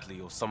hoped Bradley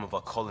or some of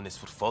our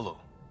colonists would follow.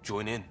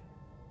 Join in.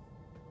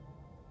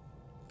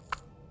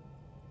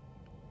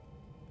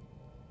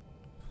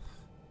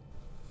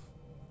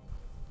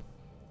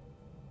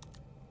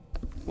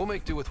 We'll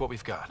make do with what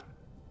we've got.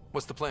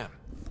 What's the plan?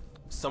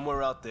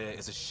 Somewhere out there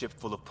is a ship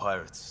full of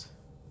pirates.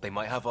 They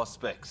might have our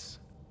specs.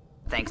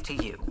 Thanks to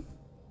you.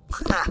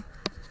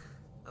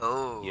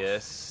 Oh.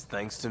 Yes,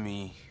 thanks to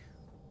me.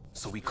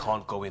 So we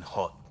can't go in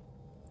hot.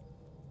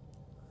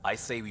 I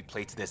say we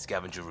play to their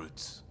scavenger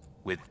routes.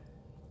 With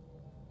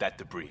that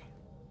debris.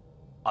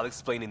 I'll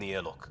explain in the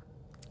airlock.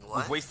 What?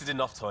 We've wasted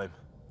enough time.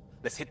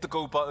 Let's hit the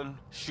go button,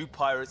 shoot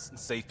pirates, and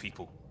save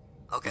people.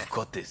 Okay. We've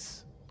got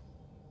this.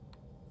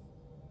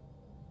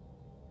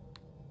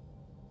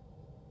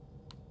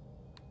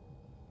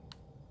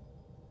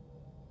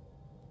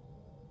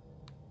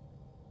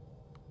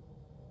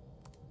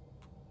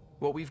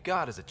 What we've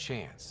got is a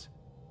chance.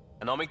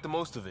 And I'll make the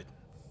most of it.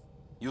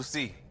 You'll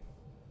see.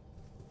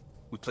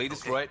 We play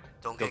this Okay. right,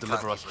 Don't they'll get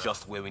deliver cocky, us bro.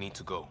 just where we need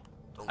to go.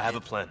 Don't I have a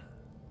get- plan.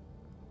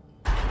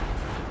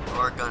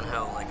 Or gun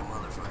hell like a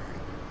motherfucker.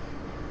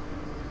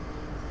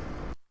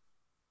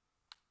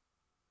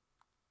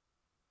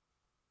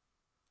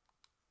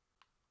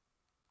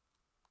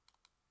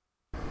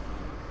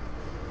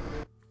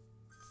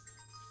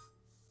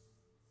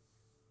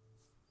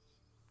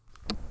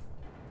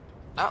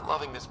 Not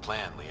loving this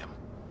plan, Liam.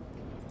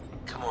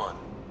 Come on.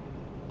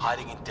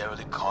 Hiding in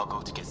derelict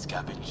cargo to get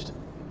scavenged.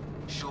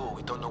 Sure,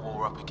 we don't know what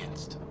we're up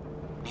against.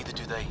 Neither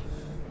do they.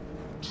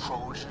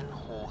 Trojan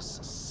horse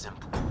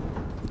simple.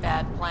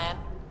 Bad plan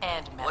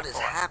and metaphor. What is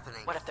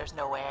happening? What if there's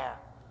no air?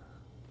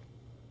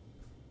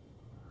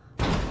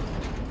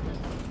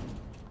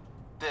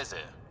 There's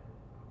air.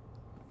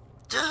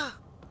 Duh.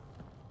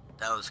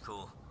 That was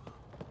cool.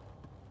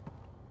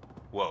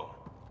 Whoa.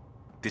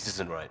 This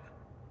isn't right.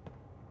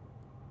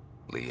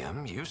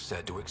 Liam, you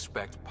said to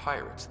expect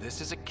pirates.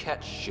 This is a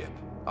catch ship.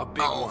 A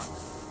big Oh,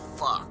 one.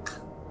 fuck.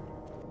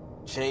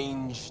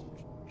 Change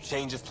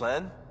of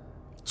plan?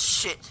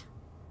 Shit.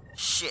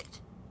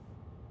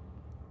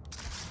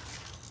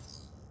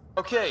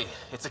 Okay,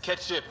 it's a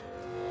catch ship.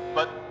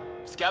 But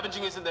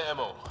scavenging isn't their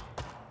MO.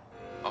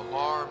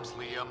 Alarms,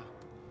 Liam.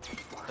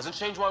 Doesn't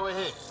change why we're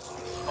here.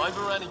 Find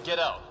Varan and get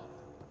out.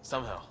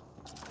 Somehow.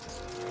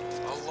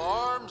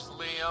 Alarms,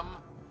 Liam.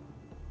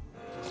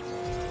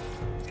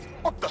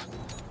 What the?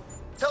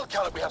 Tell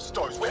Caleb we have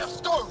stoves. We have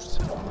stoves!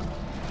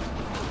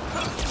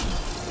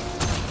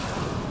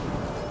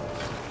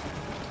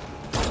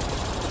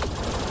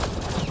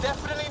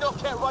 Definitely not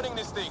Cat running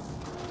this thing.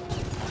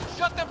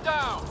 Shut them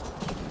down!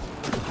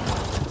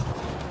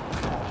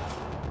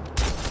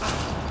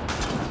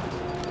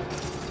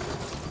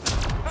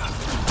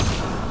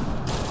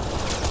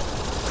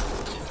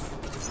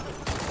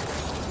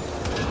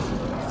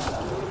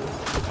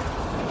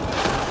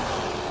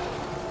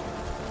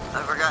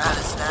 I forgot how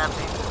to stab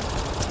people.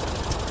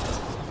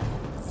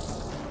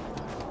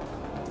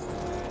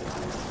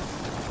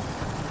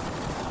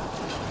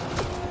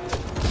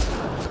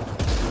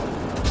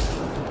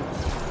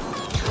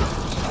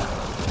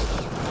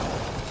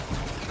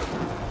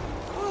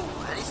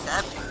 How do you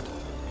stab you?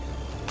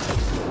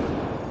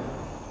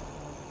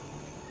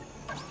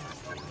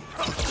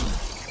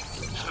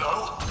 Hello?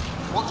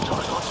 What's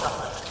going on down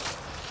there?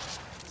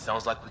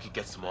 Sounds like we could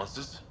get some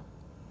monsters.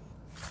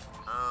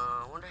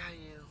 I wonder how you...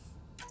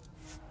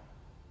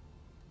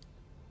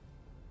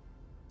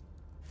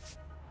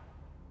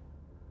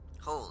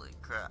 Holy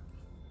crap.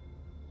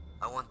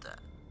 I want that.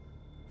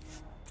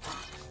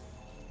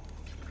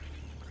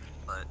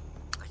 But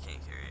I can't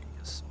carry it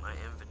because my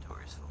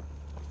inventory is full.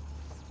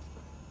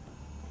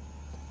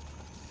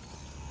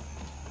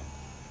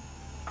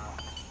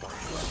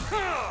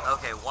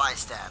 Okay, Y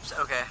stabs.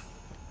 Okay.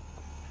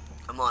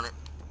 I'm on it.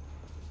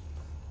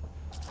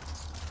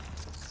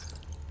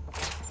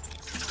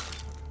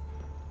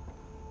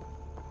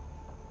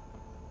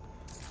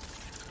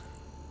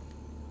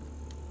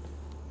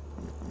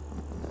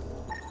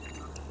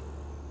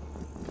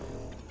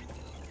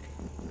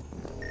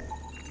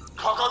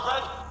 Cargo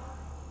bay?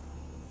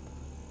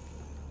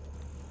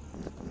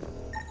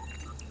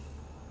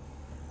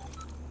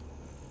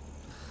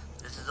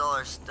 This is all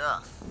our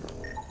stuff.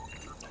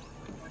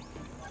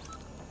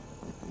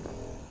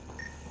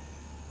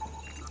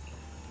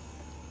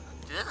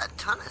 Dude, there's a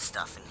ton of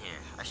stuff in here.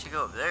 I should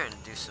go up there and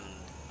do some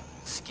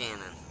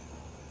scanning.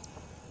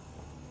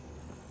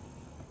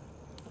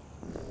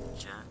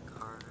 Jack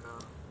cargo.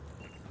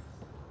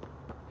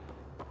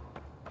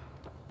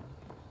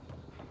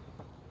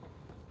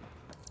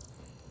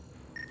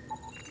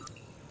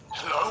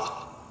 Hello?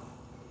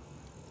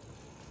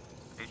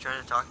 Are you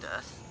trying to talk to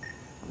us?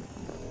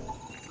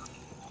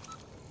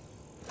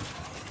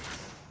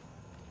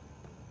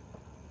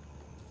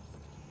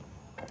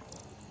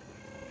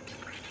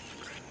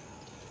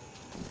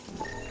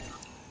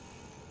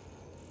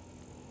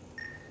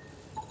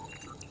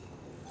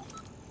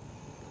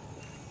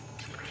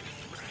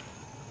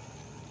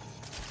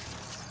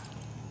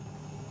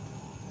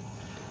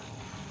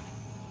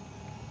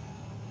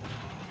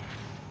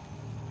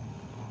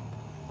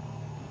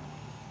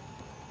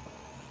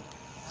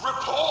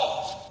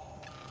 Report!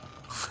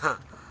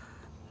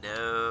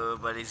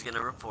 Nobody's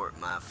gonna report,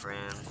 my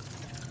friend.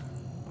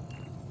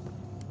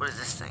 What is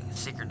this thing?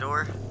 Secret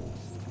door?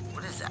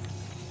 What is that?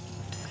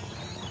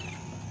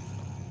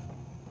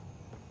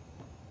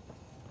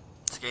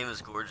 This game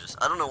is gorgeous.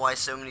 I don't know why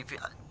so many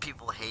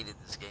people hated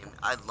this game.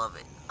 I love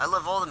it. I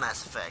love all the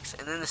Mass Effects.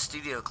 And then the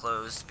studio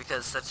closed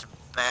because such a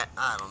bad...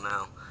 I don't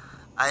know.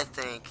 I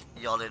think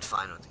y'all did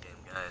fine with the game,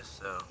 guys.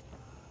 So,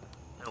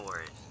 no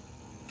worries.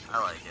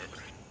 I like it.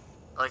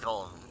 I like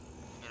all of them.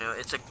 You know,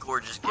 it's a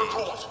gorgeous game.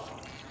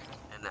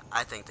 And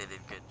I think they did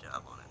a good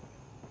job on it.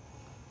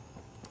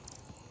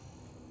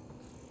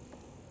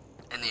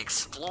 And the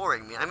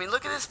exploring, I mean,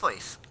 look at this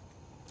place.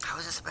 How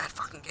is this a bad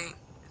fucking game?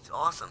 It's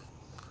awesome.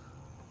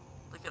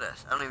 Look at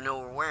us. I don't even know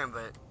what we're wearing,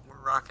 but we're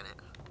rocking it.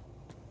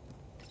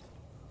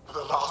 For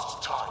the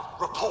last time,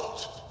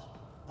 report!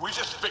 We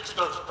just fixed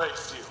those base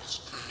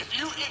seals. If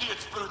you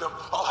idiots blew them,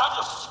 I'll have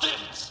your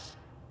skins!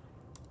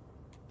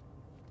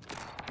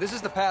 This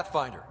is the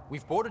Pathfinder.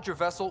 We've boarded your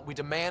vessel. We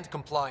demand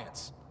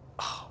compliance.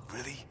 Oh,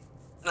 really?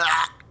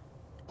 Ah.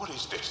 What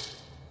is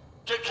this?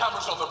 Get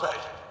cameras on the bay.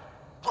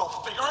 We'll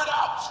figure it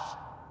out!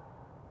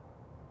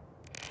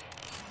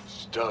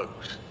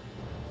 Stokes.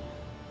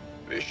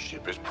 This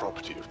ship is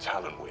property of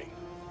Talonwing.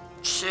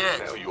 Shit.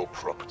 Now you're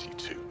property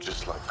too,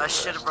 just like the I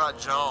should have brought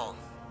Jaw.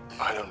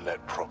 I don't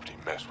let property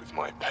mess with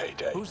my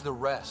payday. Who's the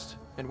rest?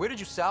 And where did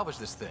you salvage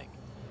this thing?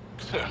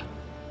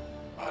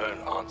 I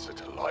don't answer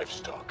to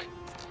livestock.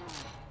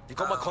 You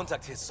got my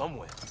contact here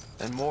somewhere.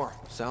 And more,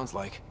 sounds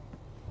like.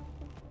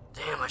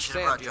 Damn, I should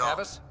have Sam, brought do you Jaw. have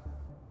us?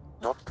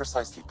 Not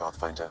precisely,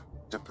 Pathfinder.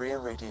 Debris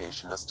and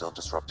radiation are still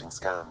disrupting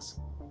scans.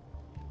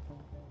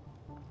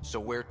 So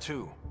where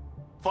to?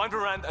 Find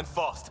Varan and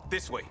fast.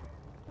 This way.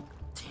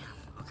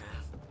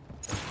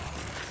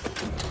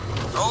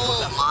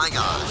 Oh my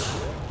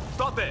gosh.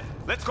 Stop there.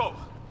 Let's go.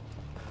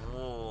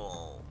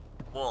 Whoa.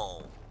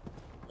 Whoa.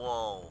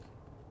 Whoa.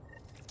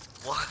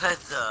 What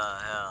the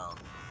hell?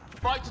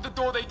 Right to the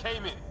door they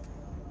came in.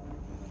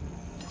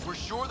 We're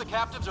sure the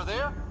captives are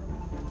there?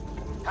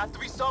 Have to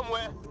be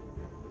somewhere.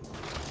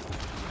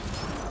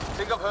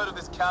 Think I've heard of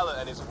this Calla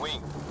and his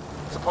wing.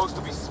 Supposed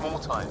to be small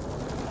time.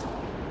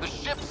 The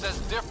ship says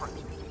different.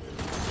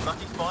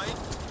 Lucky find?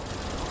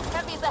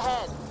 Heavy's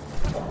ahead.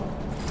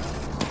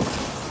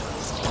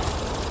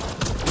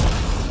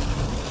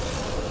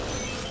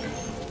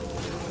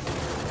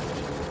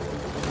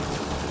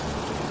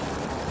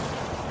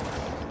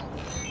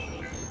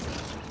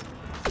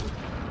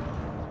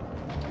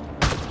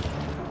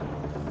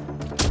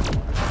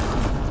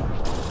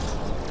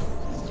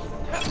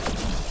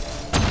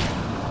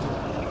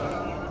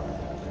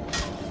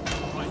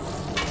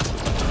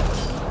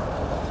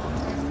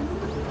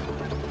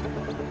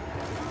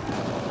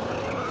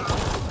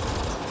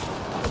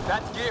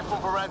 That's gear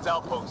from Varan's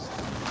outpost.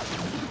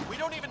 We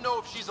don't even know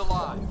if she's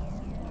alive.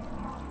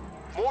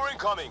 More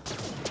incoming.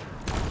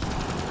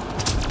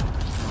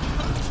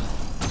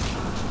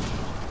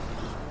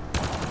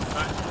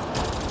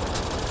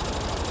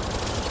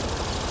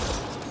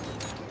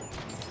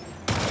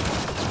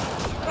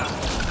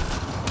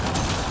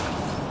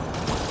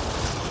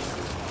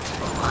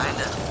 Behind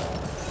us.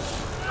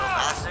 Little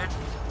bastard.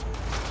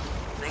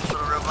 Thanks,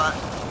 little robot.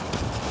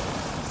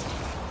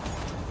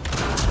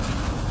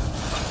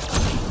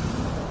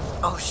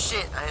 Oh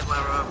shit, I hit my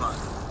robot.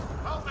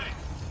 Help me!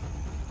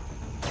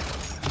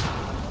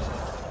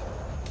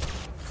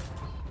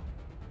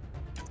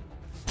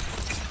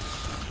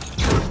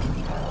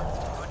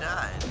 Who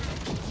died?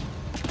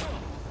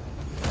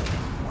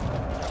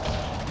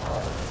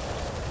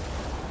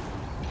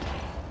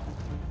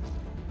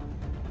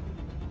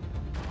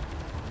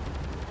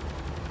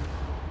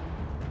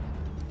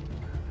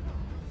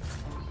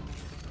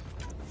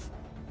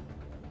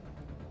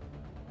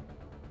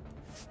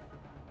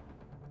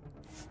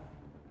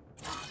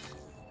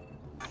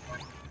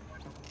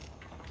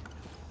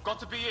 Got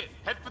to be it.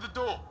 Head for the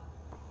door.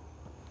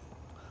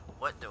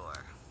 What door?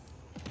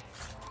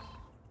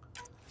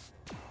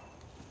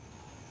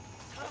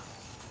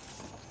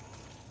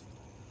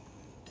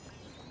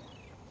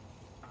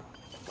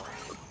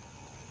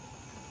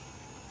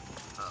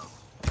 Oh.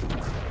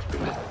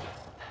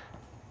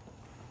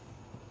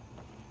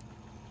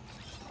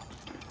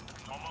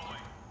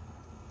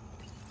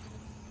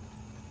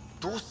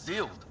 Door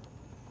sealed.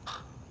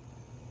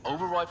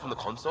 Override from the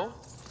console?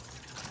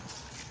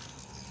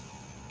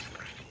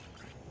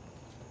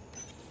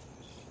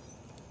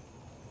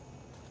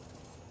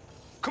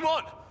 Come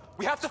on!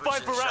 We have to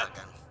find Varan!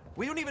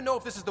 We don't even know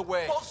if this is the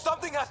way. Well,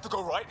 something has to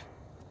go right.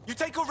 You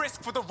take a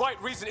risk for the right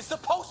reason. It's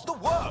supposed to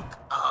work!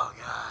 Oh,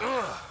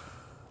 God.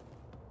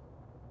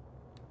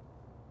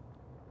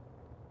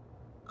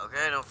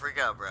 Okay, don't freak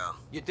out, bro.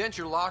 You dent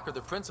your locker,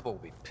 the principal will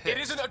be pissed. It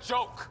isn't a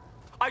joke!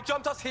 I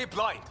jumped us here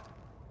blind.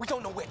 We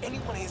don't know where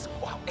anyone is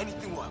or how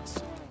anything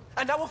works.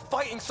 And now we're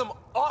fighting some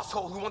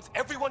asshole who wants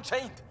everyone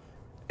chained.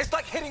 It's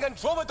like hitting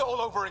Andromeda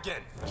all over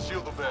again.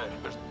 Shield the bay.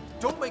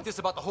 Don't make this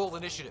about the whole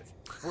initiative.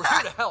 We're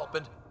here to help,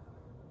 and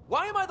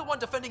why am I the one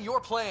defending your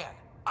plan?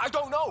 I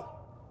don't know.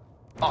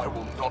 I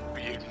will not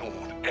be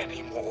ignored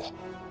anymore.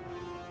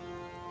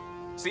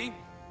 See?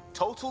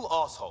 Total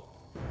asshole.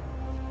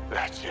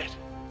 That's it.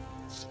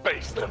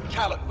 Space them,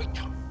 Callan.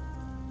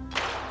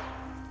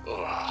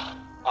 Ugh,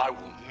 I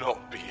will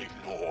not be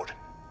ignored.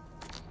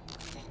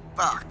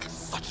 Fuck.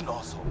 Such an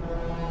asshole.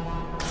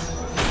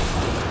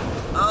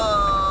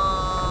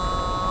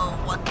 Oh,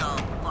 what the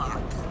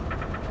fuck?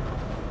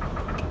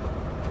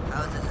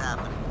 How is this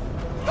happening?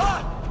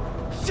 Ah!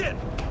 Shit!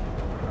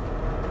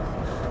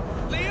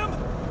 Liam?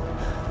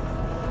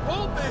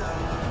 Hold me!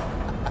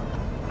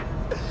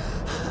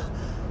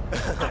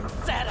 I'm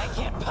sad I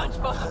can't punch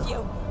both of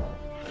you.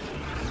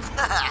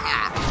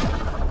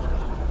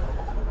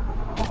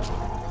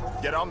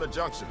 Get on the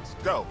junctions.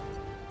 Go.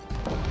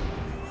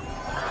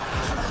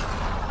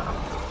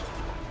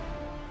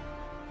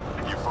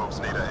 You folks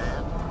need a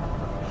hand?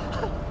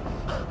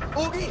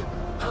 Oogie!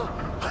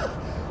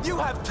 You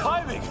have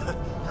timing!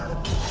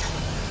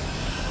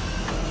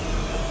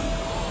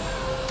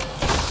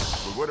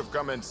 We would have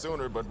come in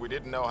sooner, but we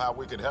didn't know how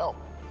we could help.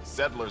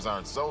 Settlers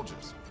aren't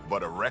soldiers,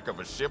 but a wreck of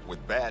a ship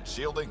with bad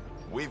shielding?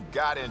 We've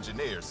got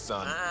engineers,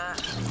 son.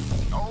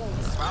 Oh,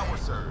 power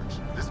surge.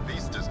 This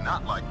beast does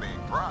not like being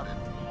prodded.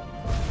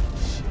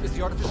 It's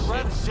the artificial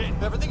gravity. Shit,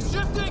 everything's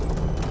shifting!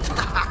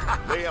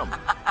 Liam,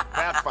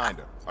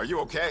 Pathfinder, are you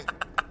okay?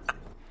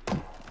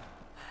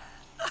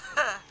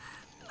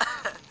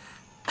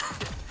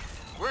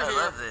 I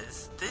love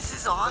this. This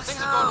is awesome.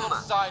 Things are going a little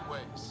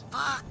sideways.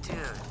 Fuck, dude.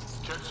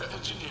 Get to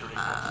engineering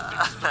and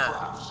fix the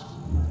browse.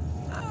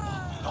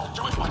 I'll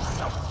do it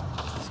myself.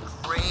 It's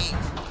great.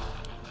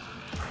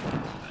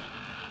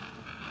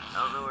 I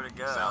don't know where to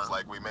go. Sounds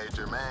like we made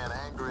your man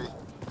angry.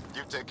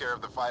 You take care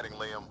of the fighting,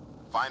 Liam.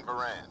 Find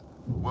Varan.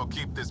 We'll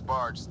keep this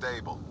barge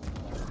stable.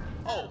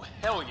 Oh,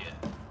 hell yeah.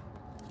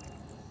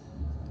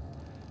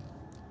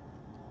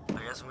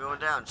 I guess I'm going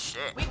down.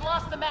 Shit. We've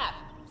lost the map.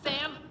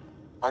 Sam?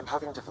 I'm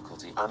having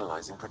difficulty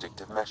analyzing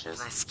predictive meshes.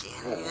 Can I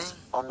scan Walls anything?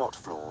 are not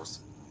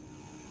floors.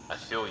 I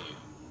feel you.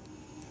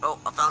 Oh,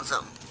 I found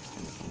something.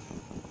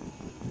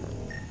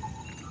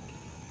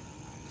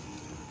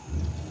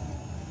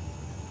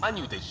 I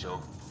knew they'd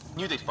show.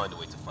 Knew they'd find a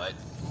way to fight.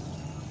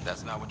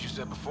 That's not what you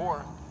said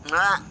before.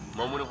 Ah,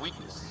 Moment of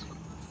weakness.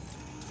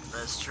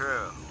 that's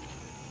true.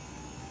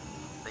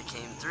 They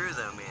came through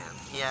though, man.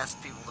 He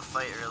asked people to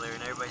fight earlier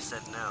and everybody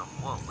said no.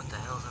 Whoa, what the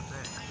hell's up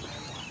there?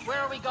 Where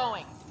are we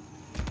going?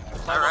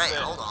 Alright,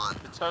 hold on.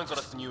 It turns on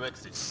us a new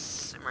exit.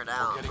 Simmer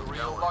down. We're getting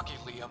real lucky,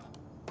 Liam.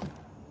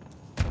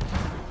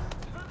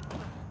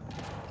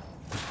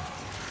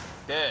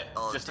 There,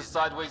 just as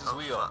sideways as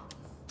we are.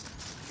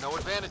 No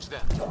advantage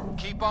then.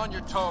 Keep on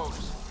your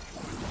toes.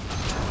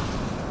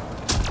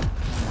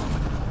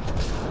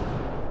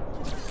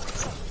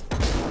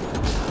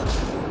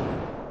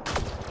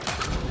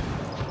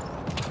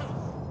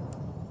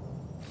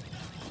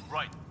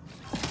 Right.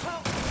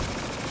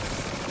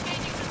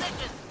 Changing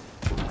position.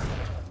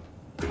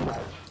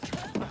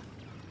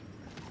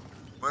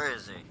 Where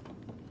is he?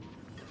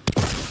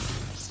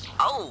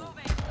 Oh!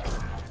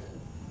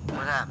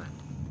 What happened?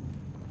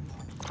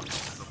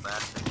 Go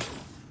back.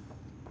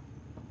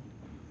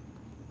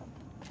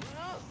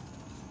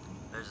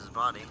 There's his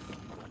body.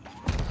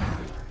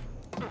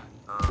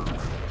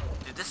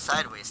 Dude, this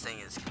sideways thing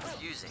is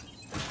confusing.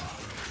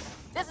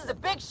 This is a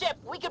big ship.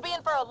 We could be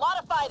in for a lot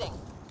of fighting.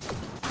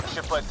 A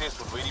ship like this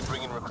would really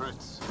bring in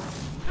recruits.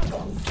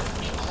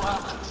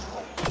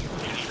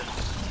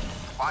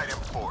 Fight him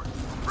for it.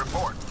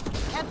 Report.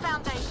 Head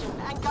foundation,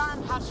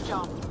 Angaran hatch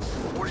job.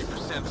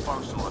 40%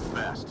 functional at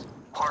best.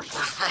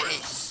 Partially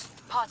Nice.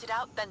 Parted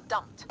out, then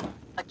dumped.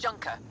 A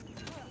junker.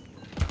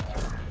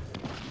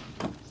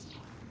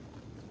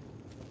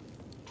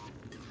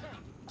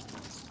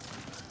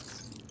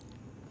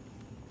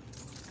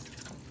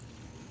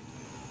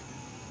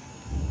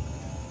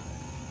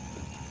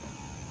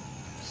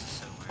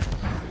 So weird.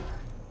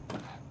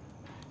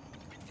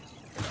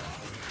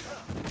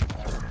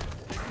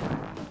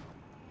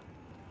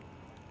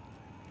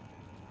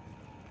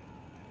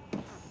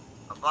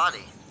 A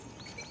body.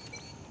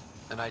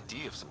 An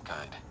ID of some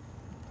kind.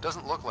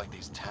 Doesn't look like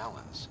these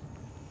talons.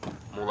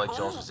 More like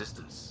John's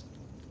resistance.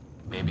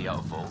 Maybe out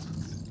of Vault.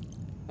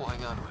 We'll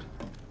hang on to it.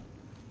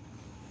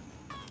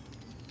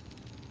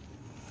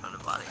 Found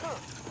a body.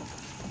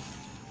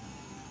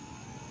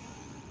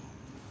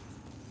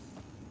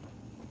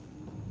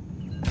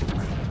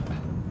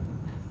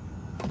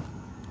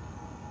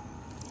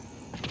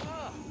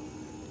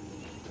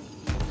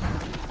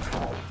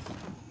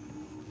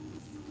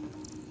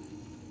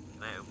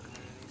 Can I open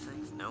any of these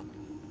things? Nope.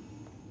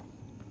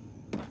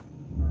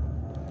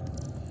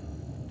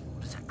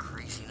 What is that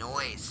crazy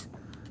noise?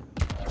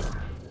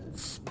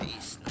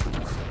 Space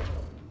noise.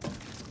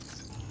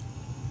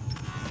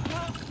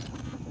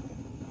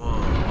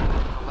 Whoa.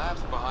 The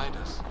lab's behind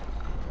us.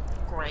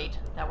 Great.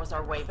 That was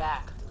our way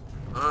back.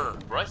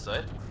 Bright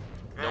side.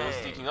 No one's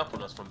Hey. sneaking up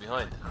on us from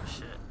behind. Oh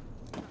shit.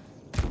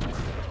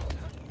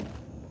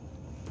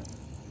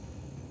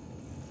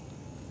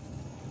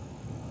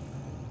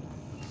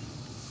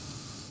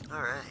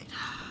 Alright.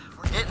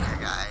 We're getting there,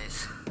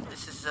 guys.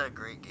 This is a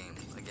great game.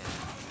 Again,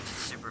 this is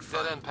super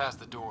fun. Dead end past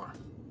the door.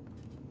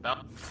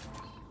 Bound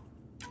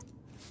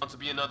to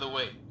be another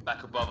way,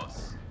 back above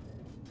us.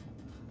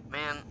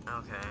 Man,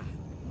 okay.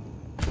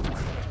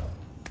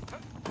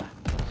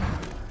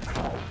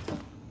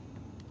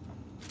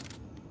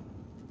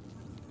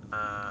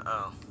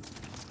 Oh.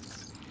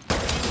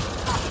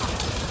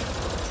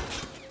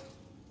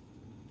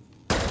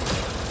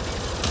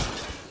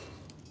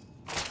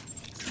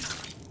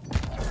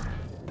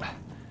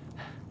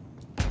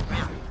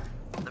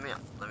 Let me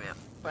up.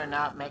 We're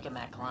not making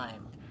that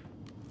climb.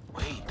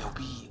 Wait, there'll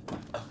be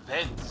a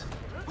vent.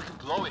 We can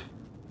blow it.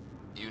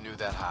 You knew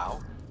that how?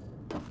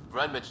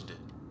 Rand mentioned it.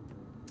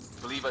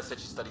 Believe I said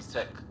she studies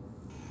tech.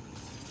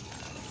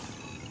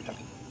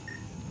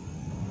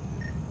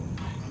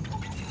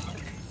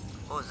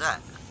 What was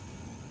that?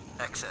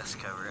 Excess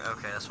cover.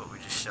 Okay, that's what we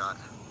just shot.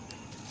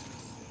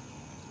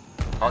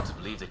 Hard to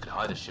believe they could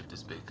hide a ship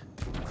this big.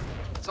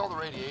 It's all the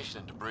radiation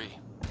and debris.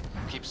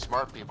 Keeps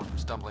smart people from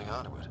stumbling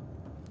onto it.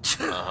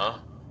 Uh-huh.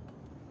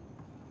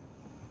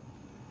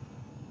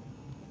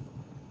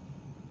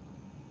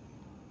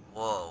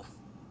 Whoa.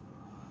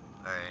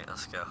 Alright,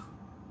 let's go.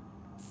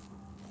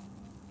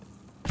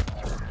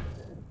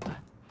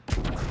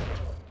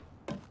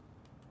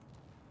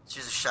 Let's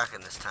use a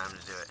shotgun this time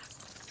to do it.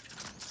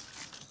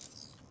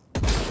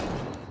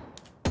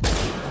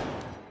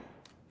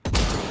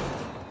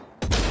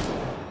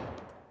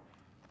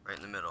 Right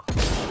in the middle.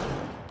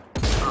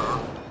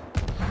 Uh-oh.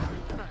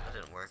 That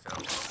didn't work out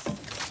well.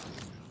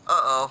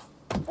 Uh-oh.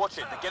 Watch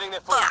it, they're getting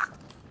their foot.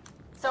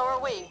 So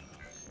are we.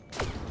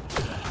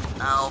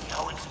 Ow.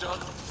 Now it's done.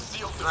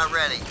 Seal the Not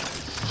ready.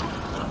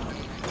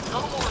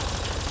 No more.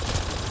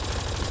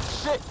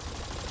 Shit!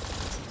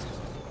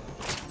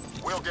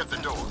 We'll get the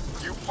door.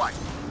 You fight.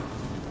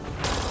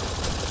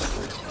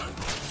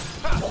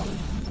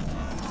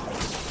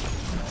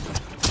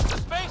 The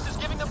space is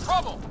giving them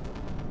trouble!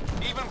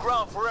 Even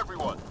ground for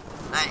everyone.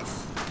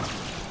 Nice.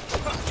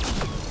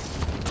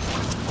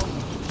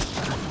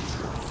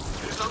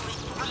 There's only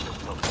 3 of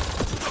them.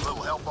 A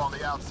little help on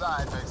the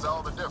outside makes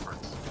all the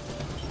difference.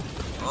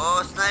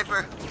 Oh,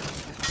 sniper.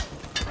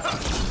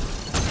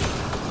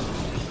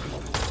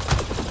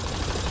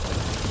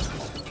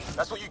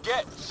 That's what you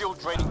get,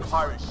 shield-draining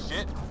pirate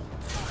shit.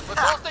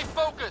 Let's all stay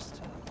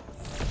focused.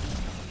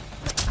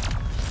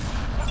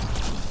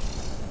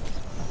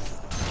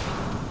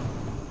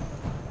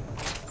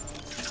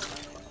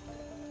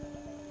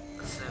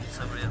 Let's send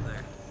somebody up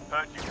there.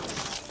 Heard you.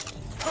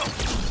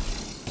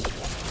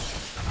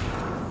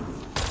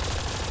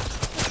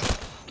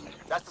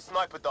 That's the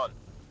sniper done.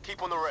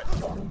 Keep on the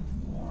rest.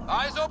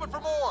 Eyes open for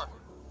more.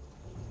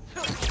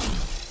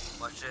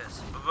 Watch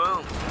this.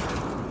 Boom.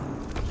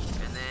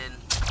 And then.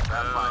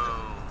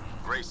 Boom.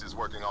 Grace is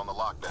working on the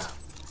lockdown.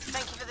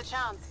 Thank you for the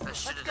chance. Let's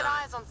should've get done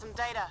eyes on some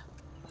data.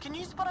 Can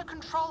you spot a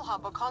control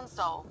hub or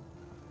console?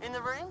 In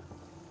the room?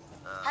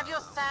 Have your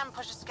Sam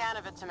push a scan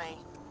of it to me.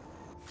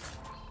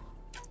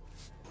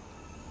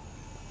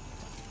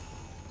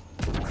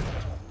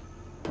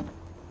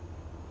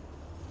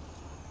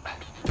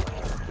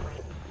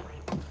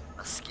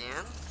 A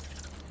scan?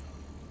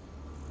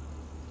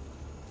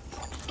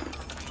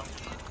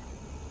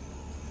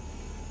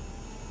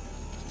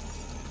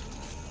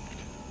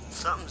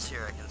 Something's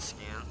here I can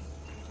scan.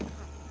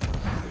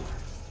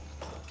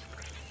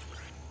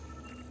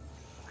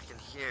 I can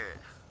hear it.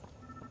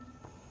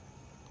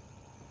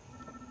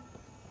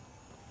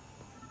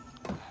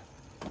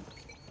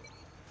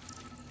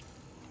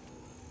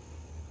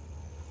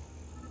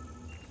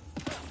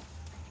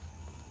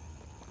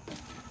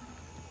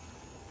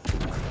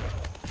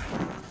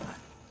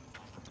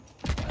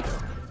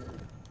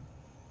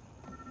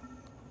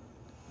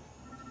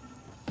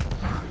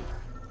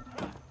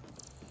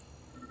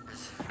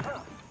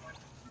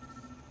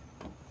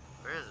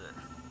 Where is it?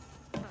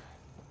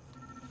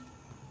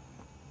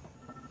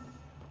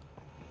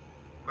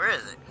 Where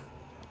is it?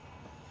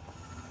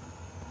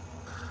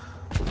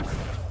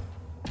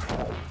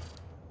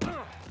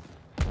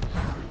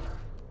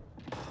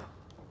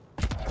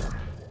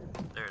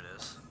 There it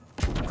is.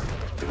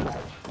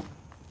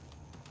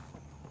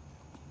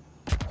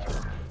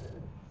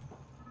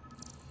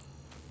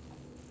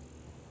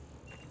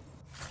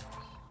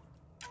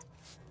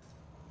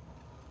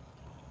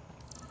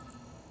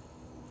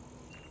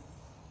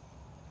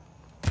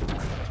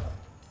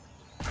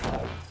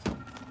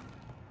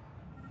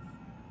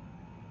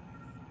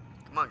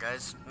 Come on,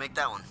 guys, make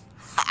that one.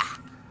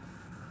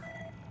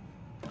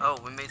 Oh,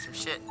 we made some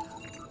shit.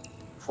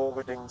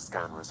 Forwarding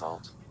scan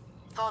result.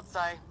 Thought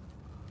so.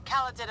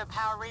 Kala did a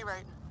power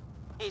reroute.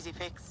 Easy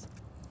fix.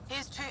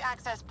 Here's 2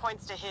 access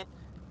points to hit.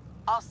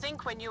 I'll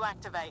sync when you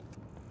activate.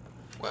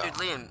 Well, Dude,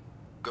 Liam,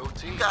 go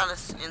team. you got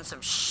us in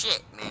some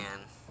shit,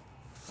 man.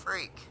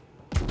 Freak.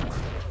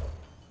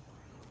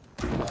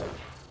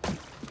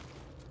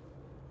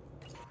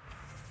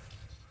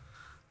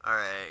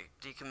 Alright,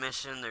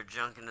 decommission their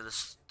junk into the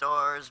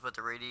stars, but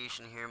the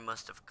radiation here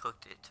must have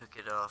cooked it, took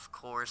it off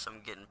course.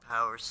 I'm getting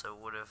power, so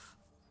what if...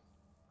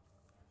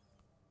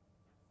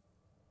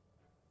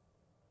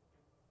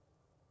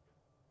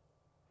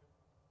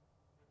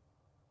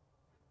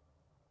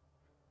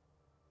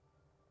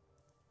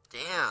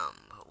 Damn,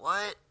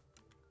 what?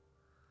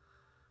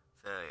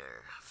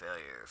 Failure,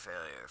 failure,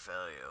 failure,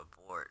 failure,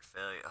 abort,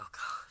 failure, oh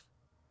god.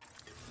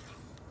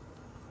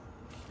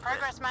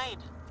 Progress made.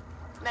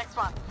 Next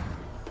one.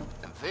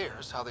 And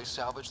there's how they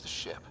salvaged the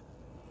ship.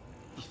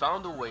 He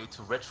found a way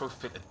to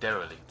retrofit a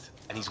derelict,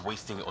 and he's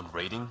wasting it on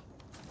raiding?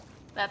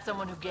 That's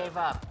someone who gave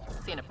up.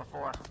 Seen it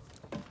before.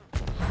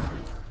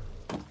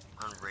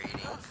 On raiding.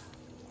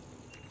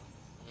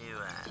 You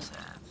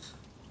asshats.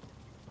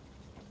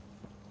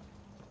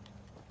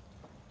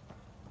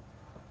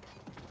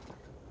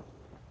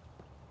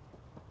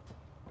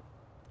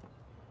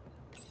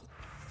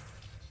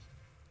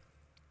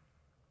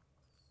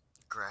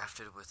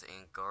 Grafted with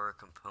Angara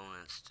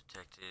components,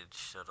 detected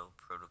shuttle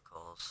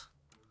protocols.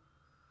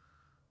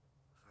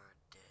 For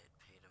dead,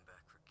 paid him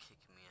back for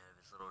kicking me out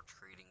of his little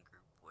trading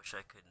group. Wish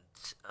I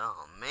couldn't.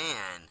 Oh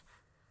man,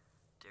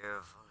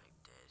 Derevonic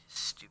dead. His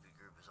stupid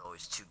group was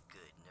always too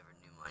good. Never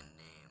knew my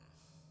name.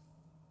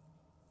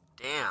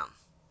 Damn.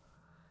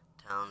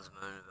 Town's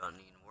moaning about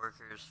needing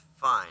workers.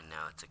 Fine,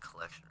 now it's a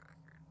collection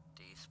record.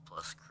 Days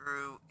plus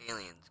crew.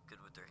 Aliens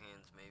good with their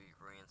hands. Maybe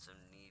ransom.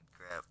 Need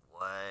grab.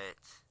 What?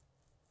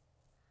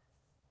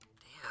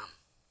 Damn.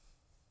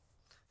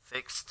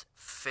 Fixed.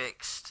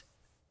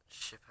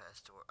 Ship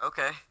has to work.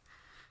 Okay.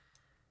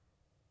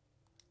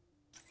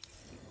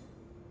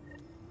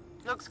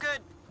 Looks good.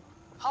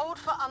 Hold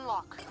for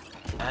unlock.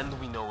 And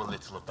we know a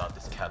little about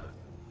this Callan.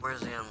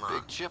 Where's the unlock?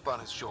 Big chip on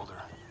his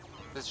shoulder.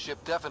 This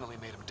ship definitely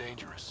made him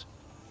dangerous.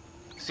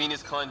 Seen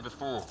his kind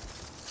before.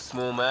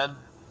 Small man,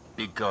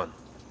 big gun.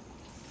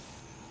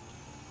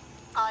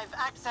 I've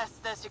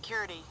accessed their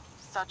security,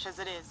 such as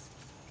it is.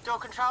 Door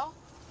control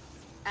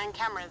and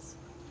cameras.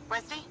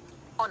 Westy?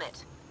 On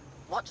it.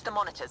 Watch the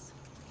monitors.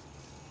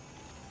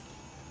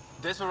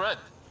 There's a red.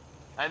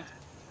 And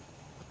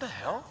what the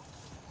hell?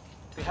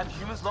 They had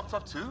humans locked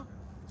up too?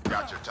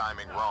 Got your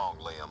timing wrong,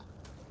 Liam.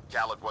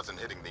 Khaled wasn't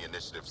hitting the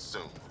initiative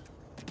soon.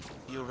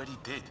 He already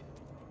did.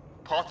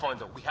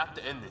 Pathfinder, we have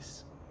to end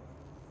this.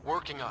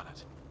 Working on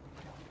it.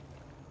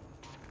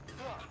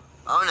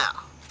 Oh no.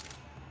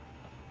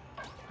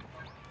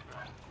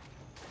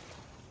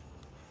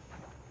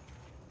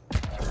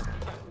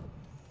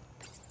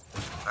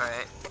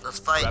 Alright, let's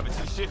fight.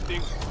 Gravity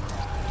shifting.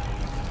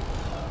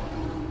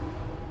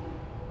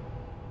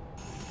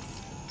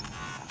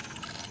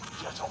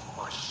 Get off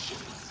my ship.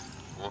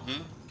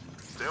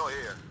 Still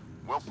here.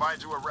 We'll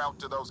find you a route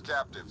to those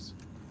captives.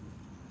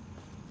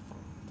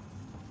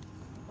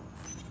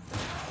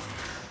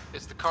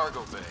 It's the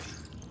cargo bay.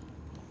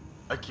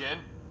 Again?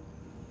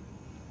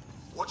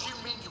 What do you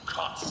mean you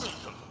can't see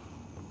them?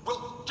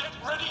 Well, get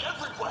ready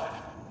everywhere!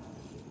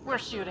 We're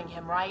shooting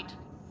him, right?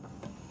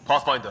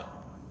 Pathfinder,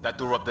 that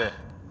door up there.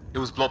 It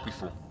was blocked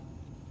before.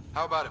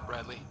 How about it,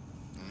 Bradley?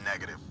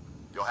 Negative.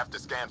 You'll have to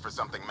scan for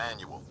something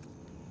manual.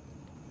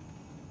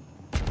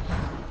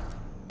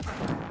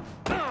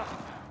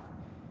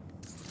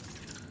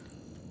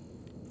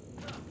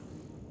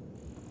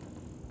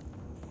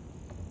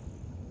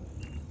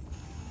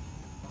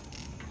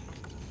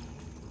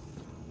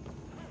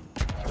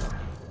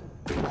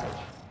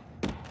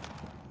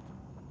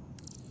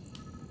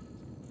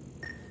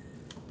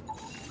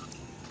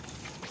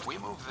 If we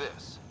move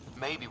this,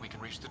 maybe we can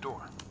reach the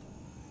door.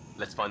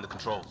 Let's find the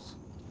controls.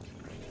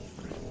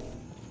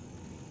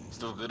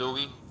 Still good,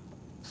 Ogie?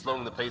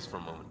 Slowing the pace for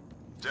a moment.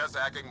 Just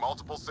hacking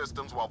multiple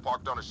systems while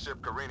parked on a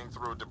ship careening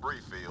through a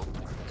debris field.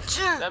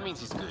 That means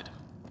he's good.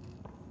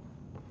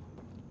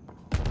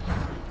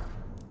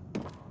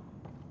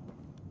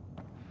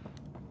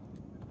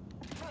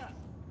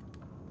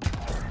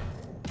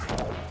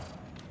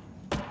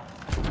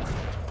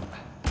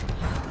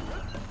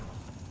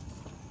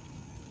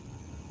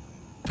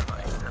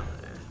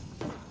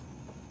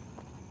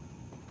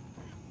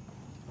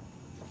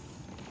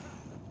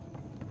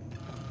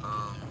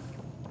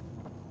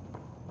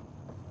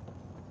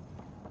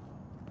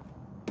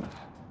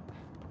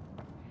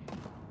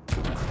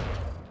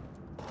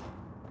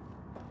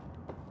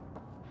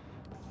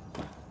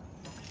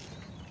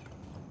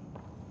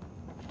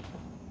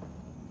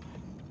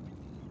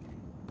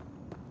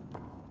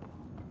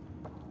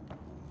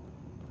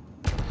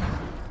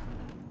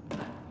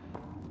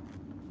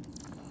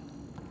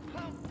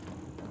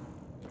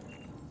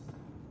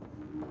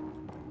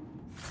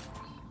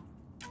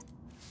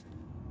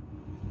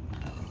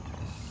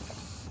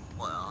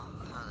 Well,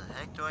 how the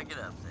heck do I get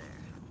up there?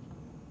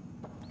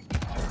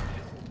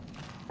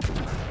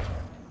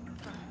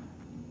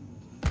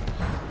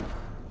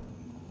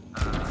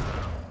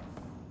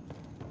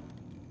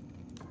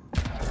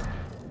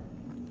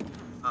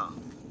 Oh.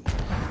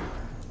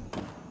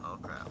 Oh,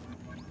 crap.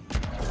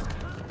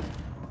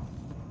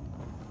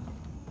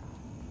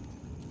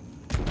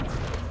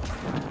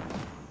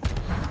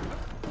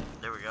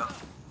 There we go.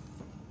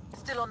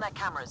 Still on their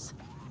cameras.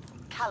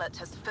 Callet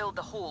has filled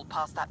the hall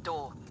past that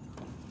door.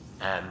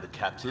 And the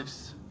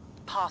captives?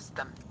 Past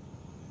them.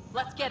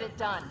 Let's get it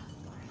done.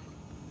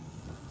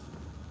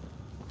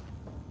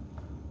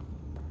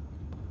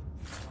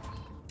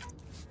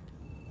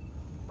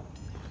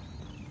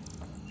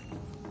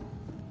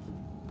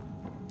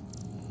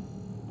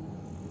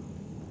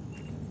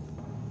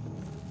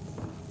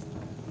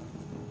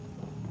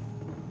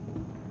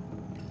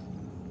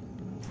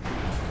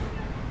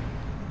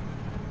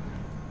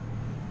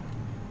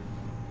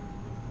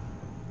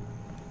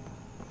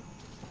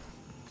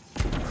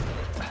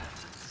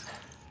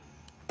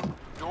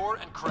 Door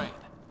and crane.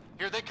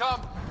 Here they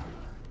come.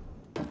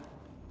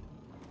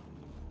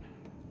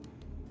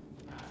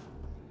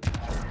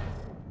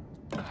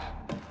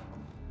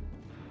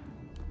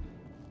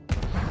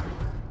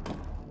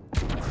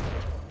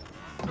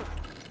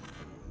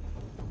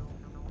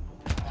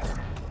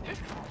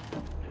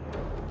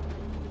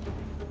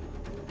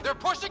 They're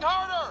pushing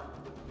harder!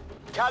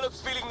 Callum's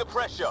feeling the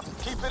pressure.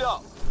 Keep it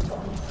up.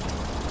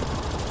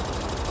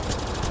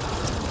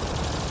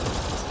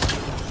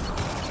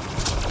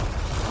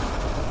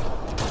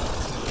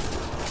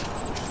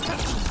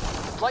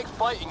 It's like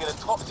fighting in a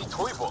topsy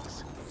toy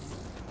box.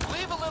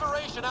 Leave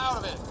alliteration out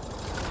of it.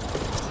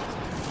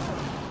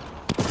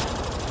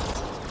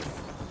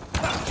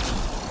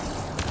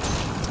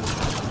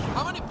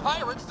 How many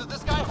pirates does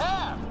this guy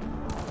have?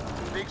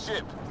 Big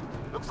ship.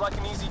 Looks like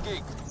an easy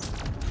gig.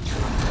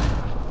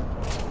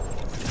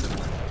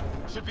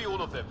 Should be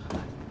all of them.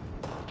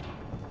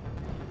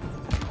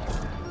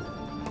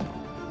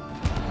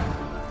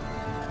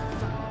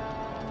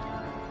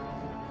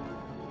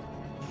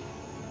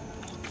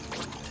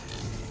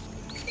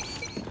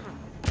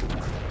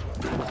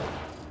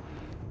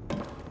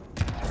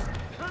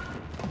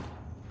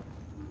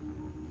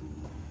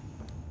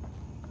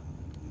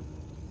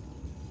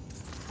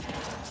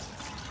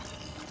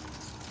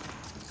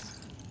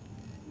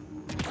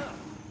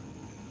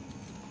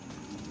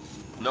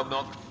 Knock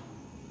knock.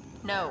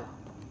 No.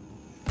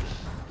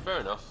 Fair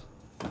enough.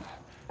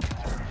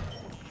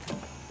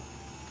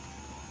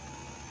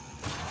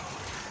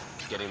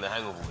 Getting the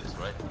hang of all this,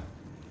 right?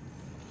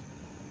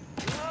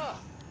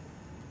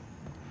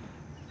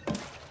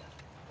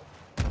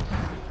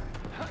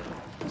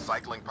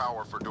 Cycling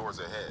power for doors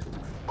ahead,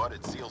 but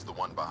it seals the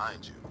one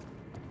behind you.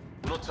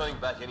 We're not turning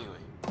back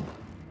anyway.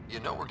 You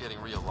know we're getting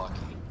real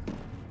lucky.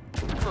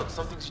 Look,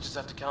 some things you just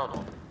have to count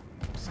on.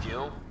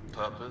 Skill,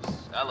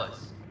 purpose,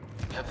 allies.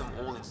 We have them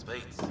all in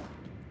spades.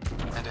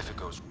 And if it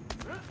goes...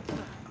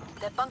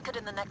 They're bunkered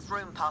in the next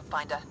room,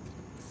 Pathfinder.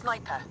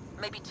 Sniper,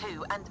 maybe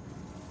 2, and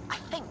I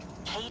think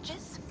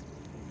cages?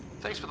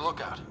 Thanks for the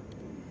lookout.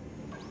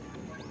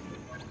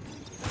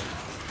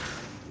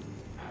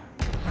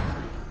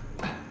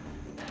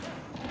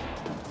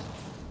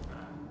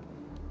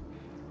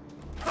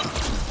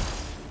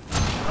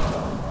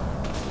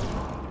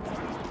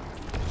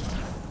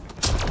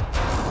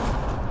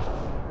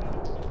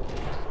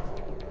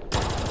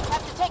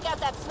 Have to take out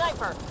that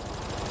sniper!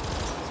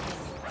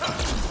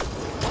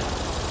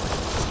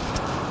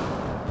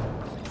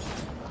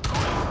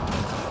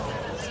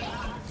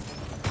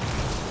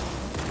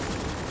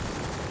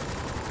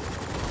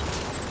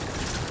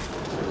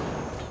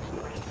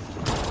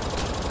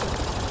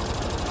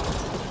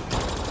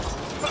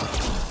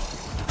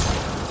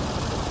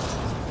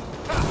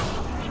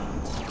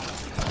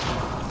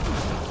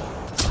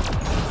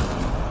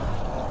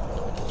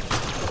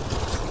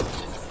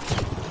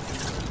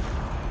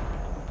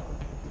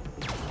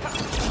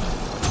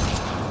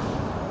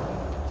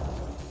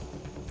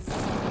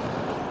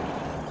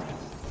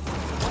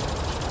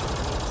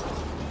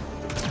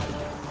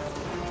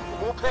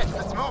 More pits,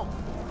 let's move!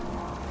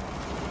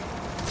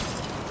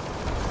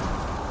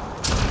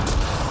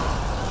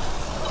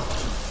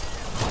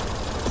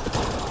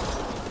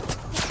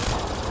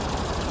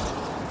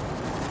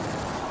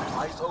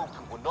 Eyes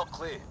open, we're not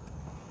clear.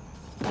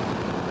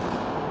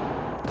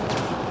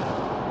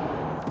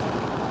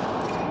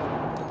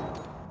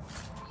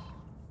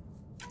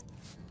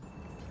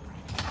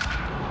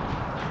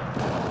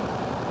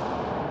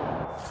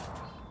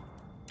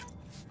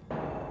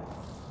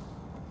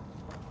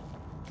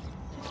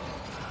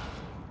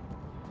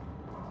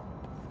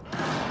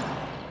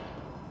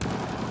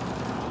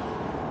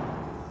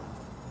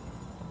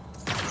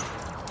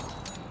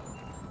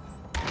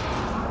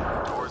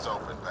 Doors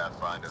open,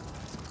 Pathfinder.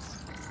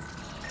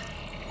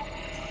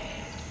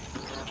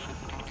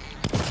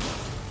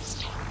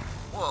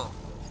 Whoa.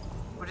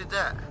 Who did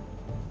that?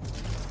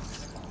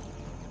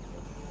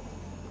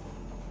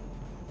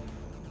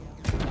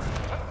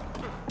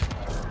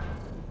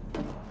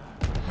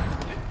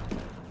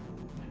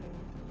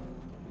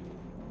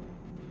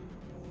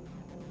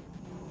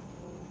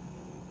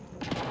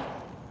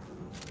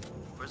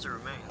 Where's the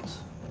remains?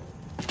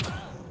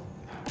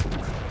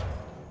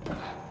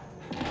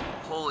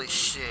 Holy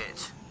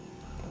shit.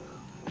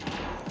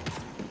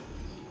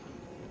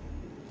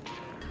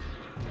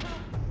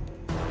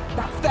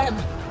 That's them!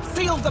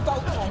 Seal the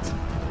bulkhead!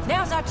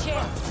 Now's our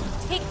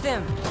chance! Take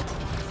them!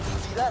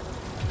 See that?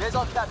 There's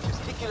our captures,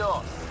 kick it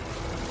off.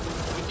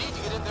 We need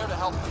to get in there to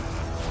help them.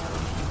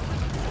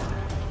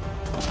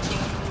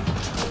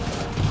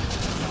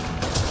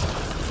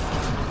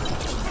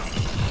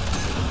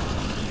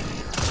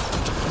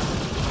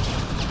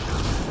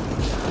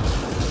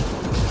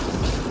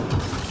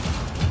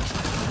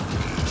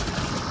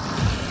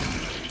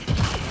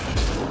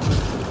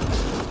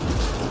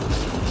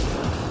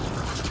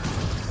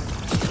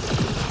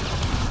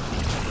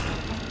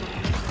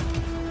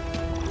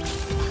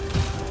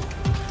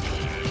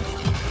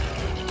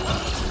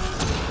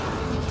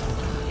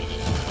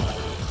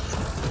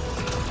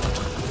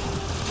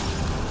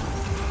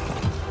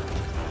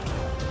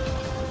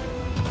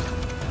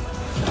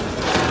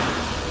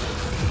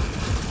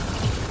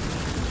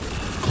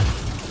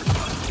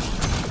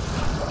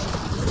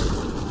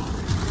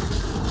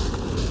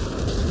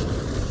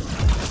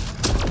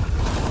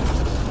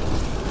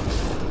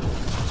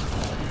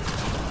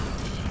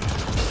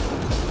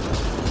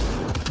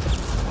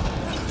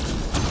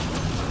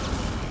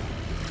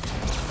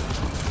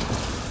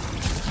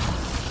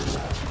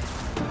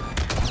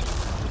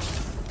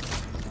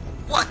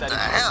 What the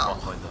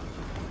hell?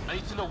 I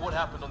need to know what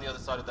happened on the other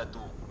side of that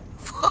door.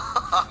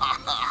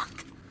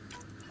 Fuck.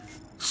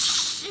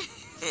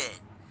 Shit.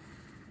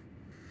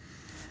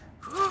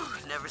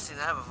 Whew, never seen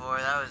that before.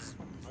 That was...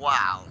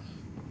 wow.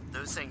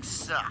 Those things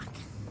suck.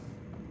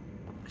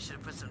 I should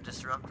have put some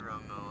disruptor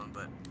ammo on,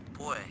 but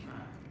boy.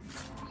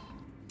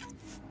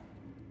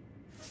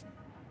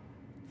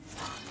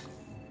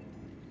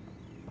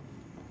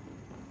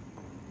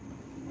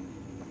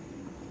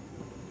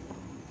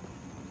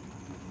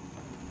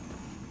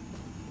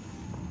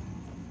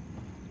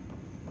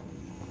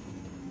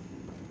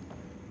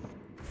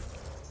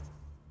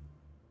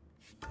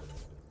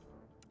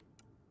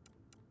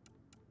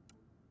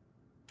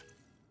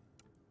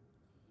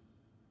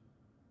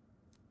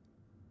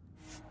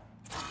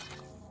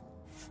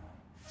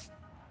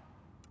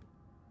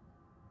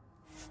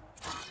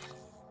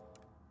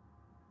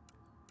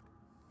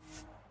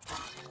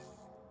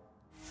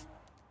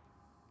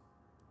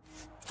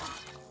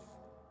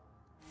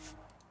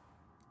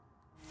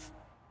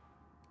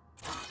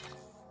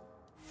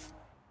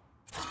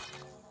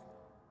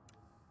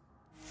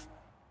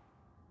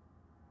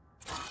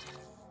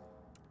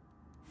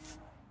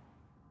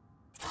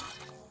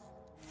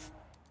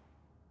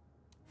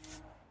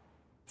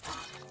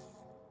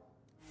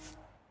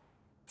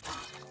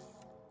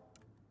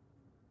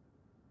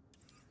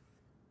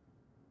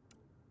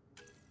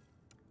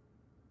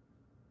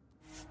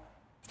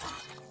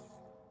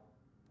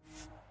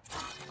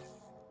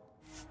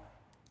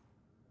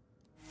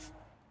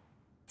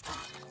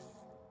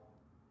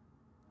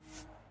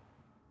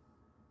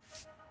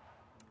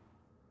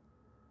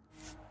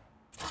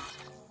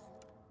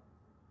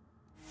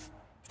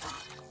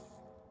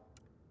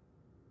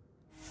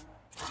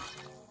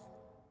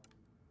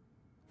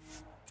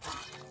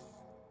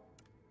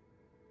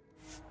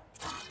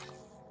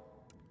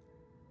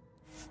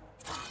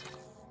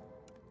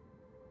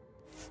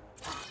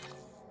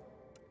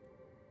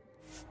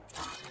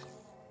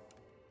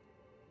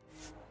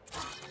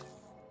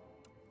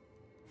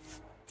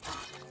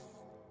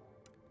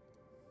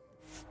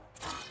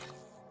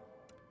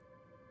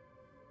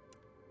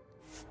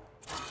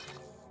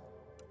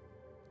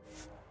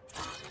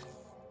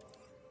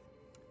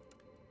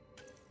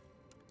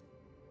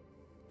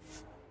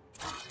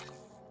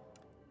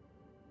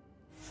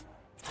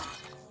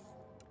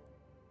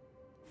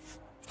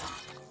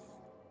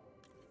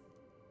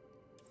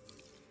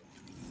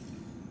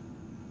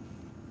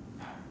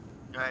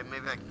 Alright,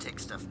 maybe I can take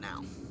stuff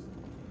now.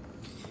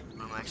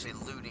 When I'm actually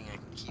looting, I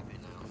can keep it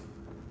now.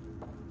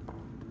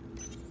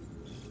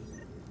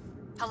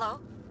 Hello?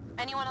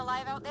 Anyone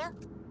alive out there?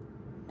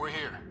 We're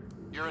here.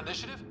 Your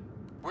initiative?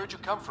 Where'd you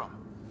come from?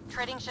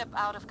 Trading ship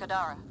out of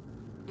Kadara.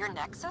 Your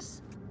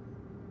Nexus?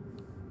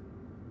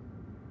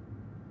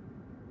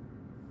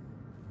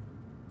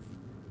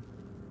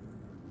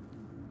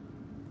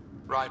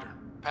 Ryder,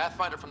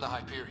 Pathfinder from the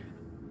Hyperion.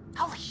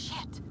 Holy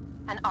shit!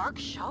 An Ark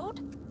showed?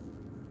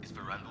 Is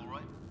Verandal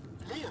right?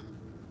 Liam,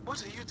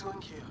 what are you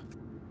doing here?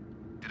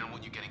 Didn't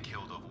want you getting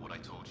killed over what I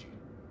told you.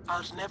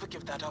 I'll never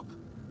give that up.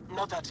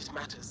 Not that it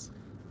matters.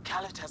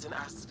 Khaled hasn't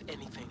asked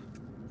anything.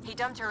 He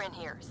dumped her in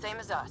here, same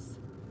as us.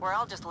 We're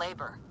all just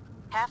labor.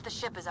 Half the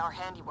ship is our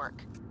handiwork.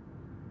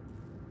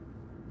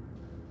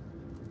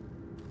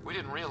 We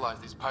didn't realize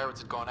these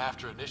pirates had gone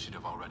after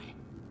Initiative already.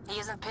 He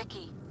isn't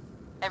picky.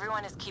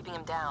 Everyone is keeping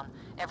him down.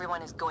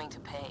 Everyone is going to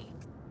pay.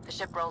 The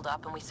ship rolled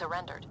up and we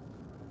surrendered.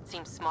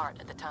 Seemed smart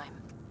at the time.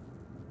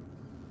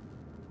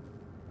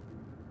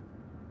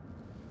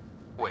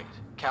 Wait,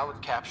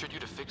 Khaled captured you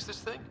to fix this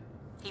thing?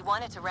 He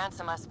wanted to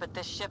ransom us, but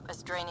this ship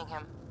is draining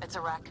him. It's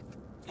a wreck.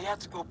 He had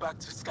to go back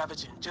to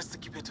scavenging just to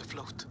keep it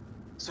afloat.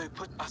 So he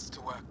put us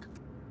to work.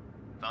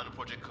 Found a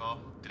project car,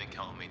 didn't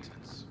count on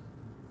maintenance.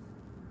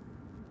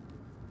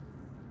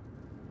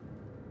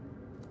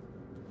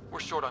 We're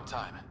short on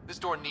time. This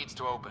door needs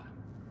to open.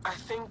 I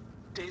think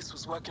Dace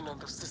was working on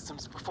the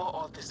systems before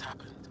all this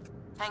happened.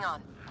 Hang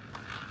on.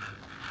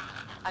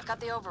 I've got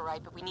the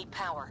override, but we need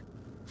power.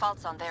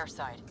 Fault's on their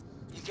side.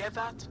 You get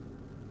that?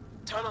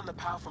 Turn on the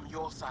power from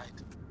your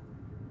side.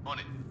 On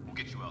it. We'll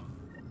get you out.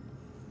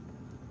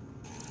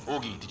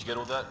 Augie, did you get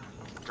all that?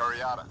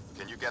 Curiata,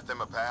 can you get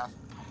them a path?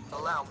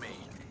 Allow me.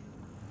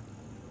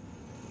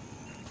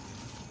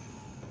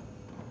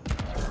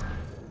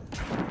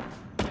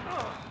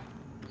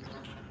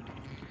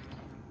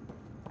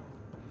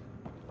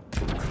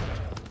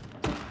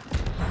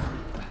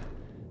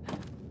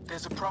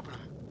 There's a problem.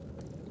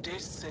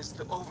 Dace says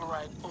the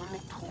override only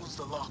pulls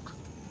the lock.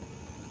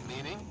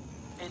 Meaning?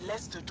 It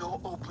lets the door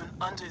open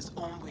under its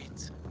own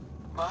weight.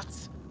 But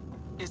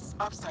it's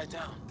upside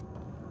down.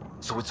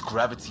 So it's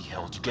gravity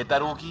held. You get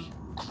that, Augie?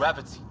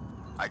 Gravity.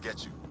 I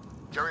get you.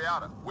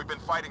 Curiata, we've been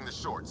fighting the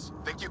shorts.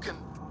 Think you can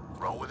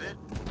roll with it?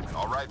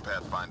 All right,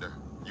 Pathfinder.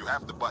 You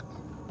have the button.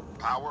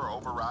 Power,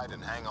 override,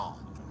 and hang on.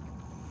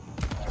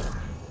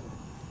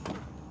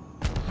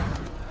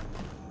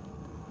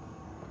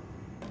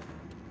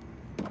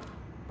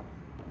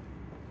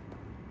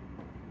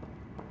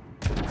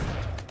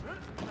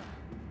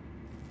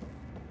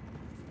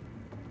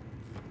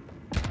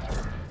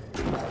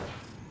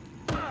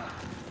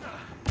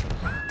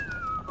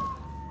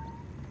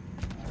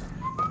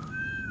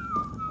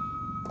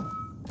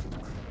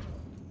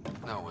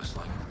 No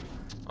whistling.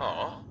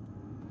 Aw.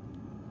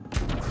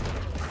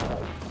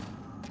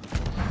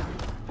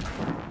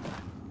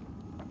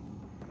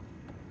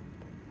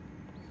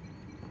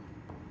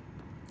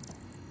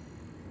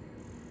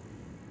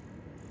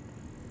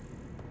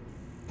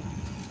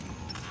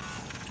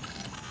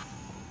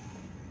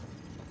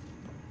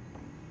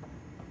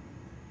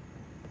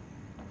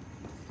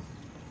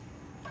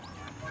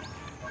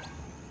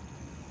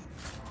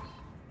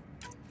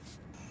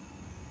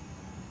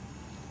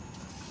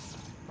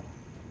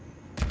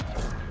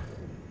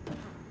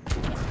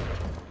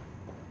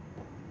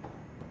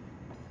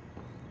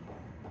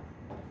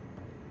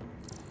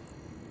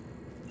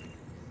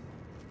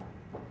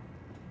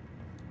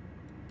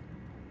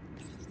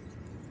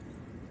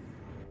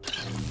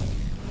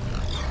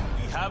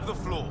 Have the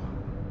floor.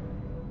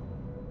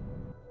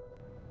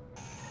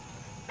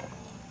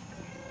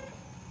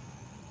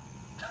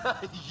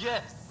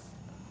 Yes!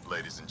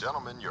 Ladies and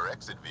gentlemen, your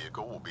exit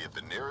vehicle will be at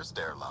the nearest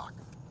airlock.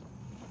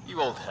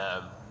 You old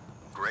ham.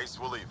 Grace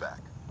will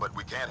evac, but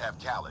we can't have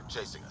Khaled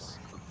chasing us.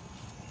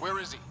 Where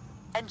is he?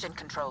 Engine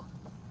control.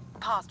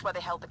 Past where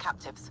they held the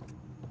captives.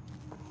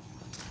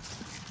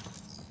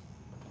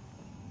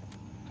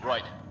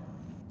 Right.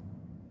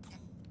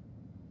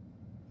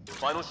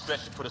 Final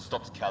stretch to put a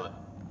stop to Khaled.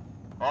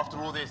 After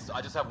all this,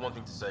 I just have one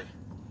thing to say.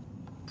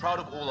 Proud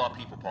of all our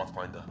people,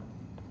 Pathfinder.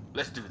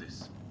 Let's do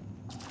this.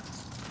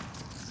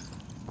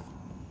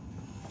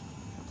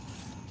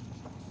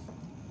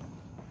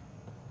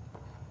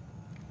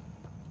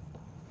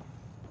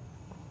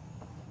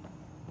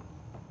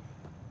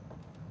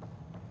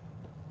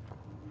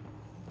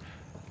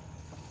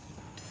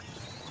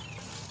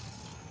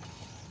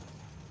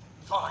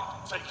 Fine,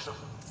 take them.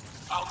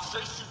 I'll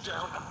chase you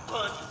down and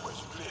burn you where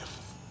you live.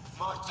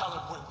 My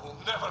talent wing will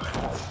never let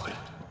you sleep.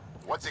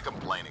 What's he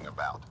complaining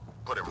about?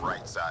 Put him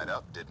right side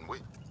up, didn't we?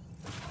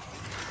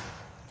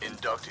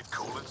 Inducted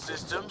coolant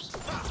systems?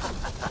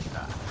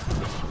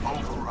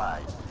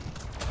 Override.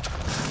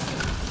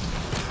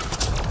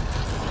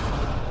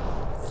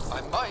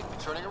 I might be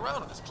turning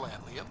around on this plan,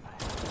 Liam.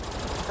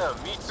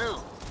 Yeah, me too.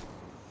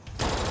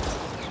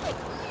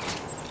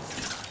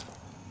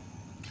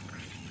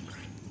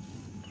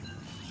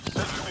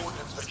 Send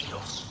coordinates for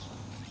EOS.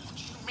 What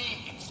do you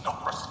mean it's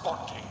not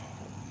responding?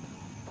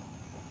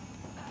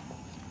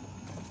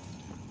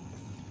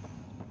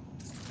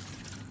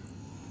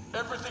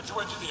 Everything to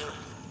engineering.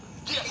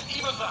 Yes,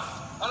 even that.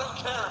 I don't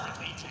care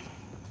if it's eating.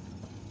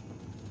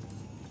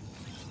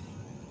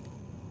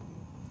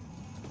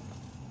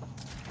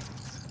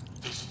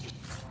 This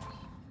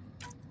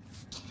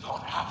is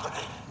not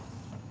happening.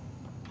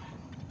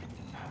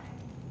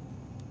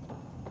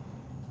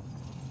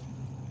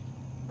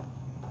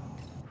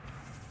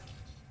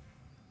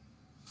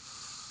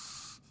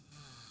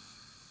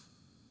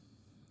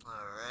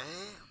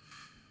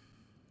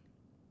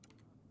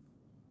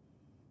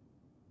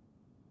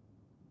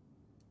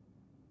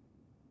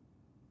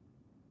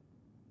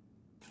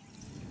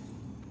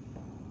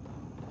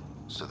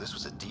 So this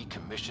was a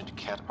decommissioned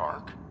Ket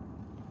Ark?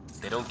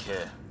 They don't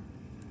care.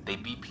 They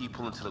beat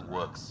people until it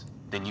works,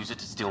 then use it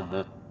to steal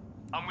more.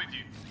 I'm with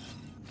you.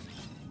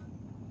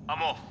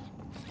 I'm off.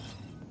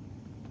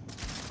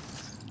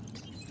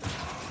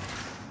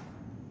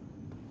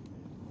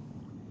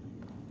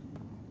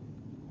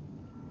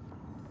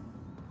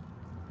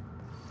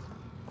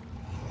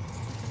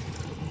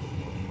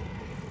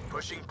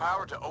 Pushing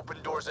power to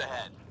open doors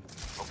ahead.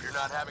 Hope you're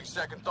not having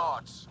second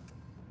thoughts.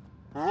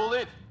 We're all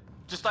in,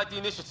 just like the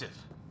initiative.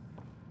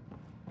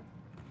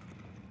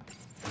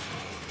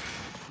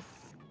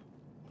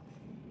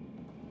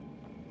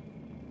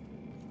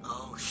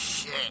 Oh,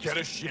 shit. Get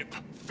a ship,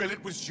 fill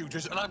it with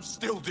shooters, and I'm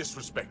still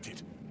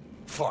disrespected.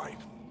 Fine.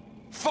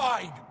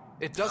 Fine!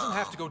 It doesn't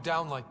have to go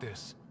down like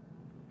this.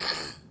 No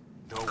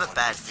I have one a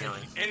bad is taking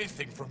feeling.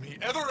 anything from me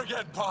ever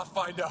again,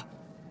 Pathfinder.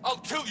 I'll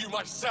kill you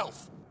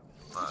myself.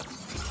 Fuck.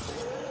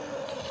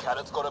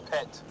 Cannon's got a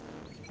pet.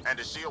 And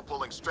a shield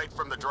pulling straight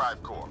from the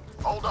drive core.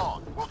 Hold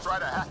on, we'll try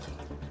to hack it.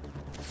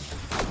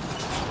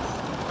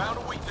 Found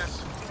a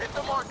weakness. Hit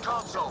the mark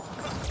console.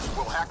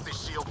 We'll hack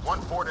this shield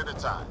one port at a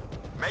time.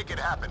 Make it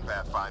happen,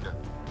 Pathfinder.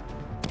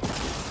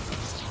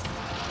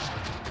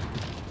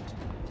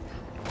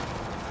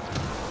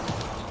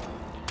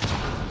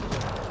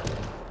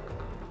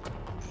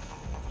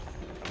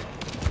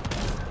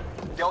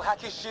 They'll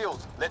hack his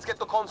shield. Let's get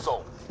the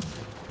console.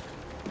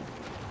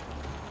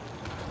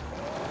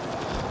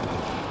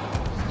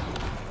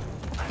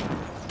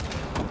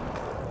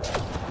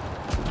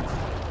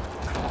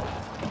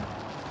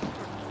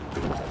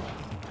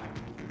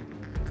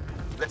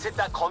 Let's hit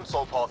that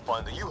console,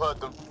 Pathfinder. You heard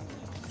them.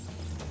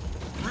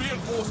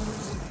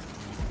 Reinforcements!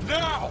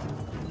 Now!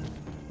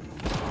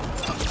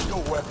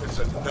 Your weapons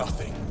are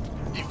nothing.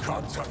 You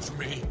can't touch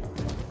me.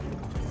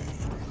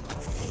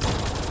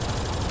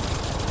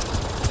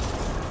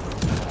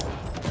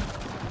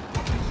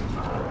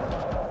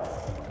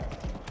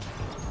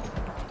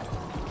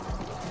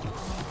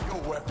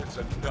 Your weapons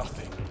are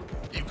nothing.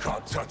 You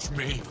can't touch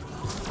me.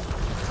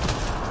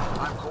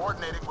 I'm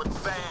coordinating with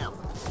Sam.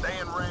 Stay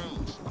in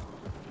range.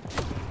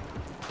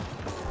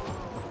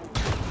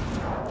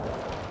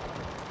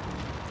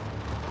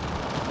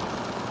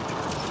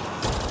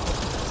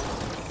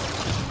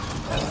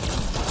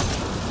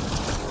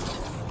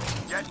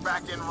 Get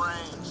back in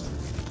range.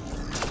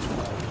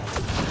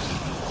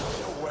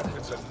 Your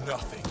weapons are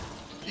nothing.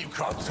 You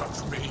can't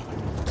touch me.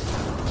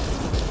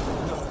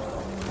 No,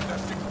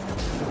 nothing.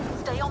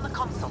 Stay on the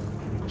console.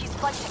 He's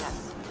fighting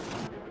us.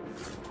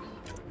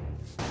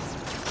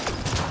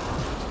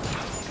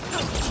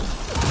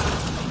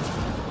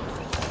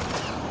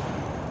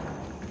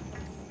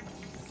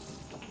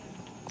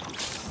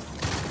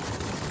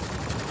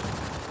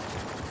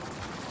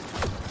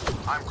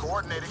 I'm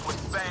coordinating with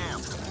Sam.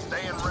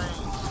 Stay in range.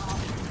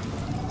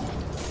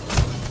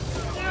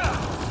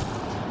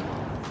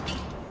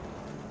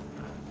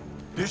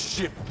 This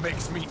ship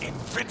makes me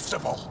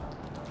invincible.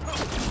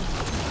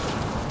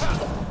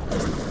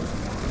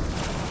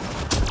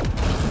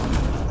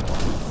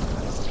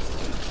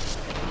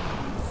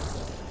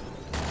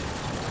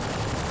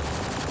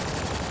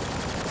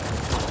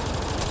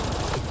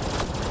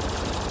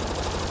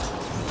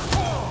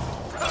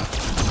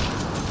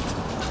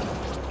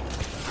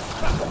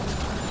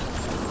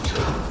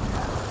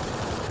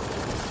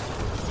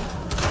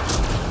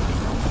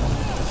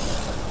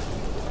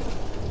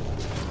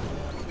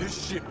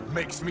 This ship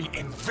makes me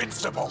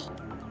invincible.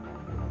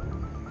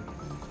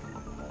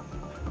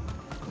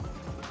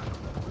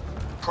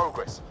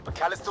 Progress, but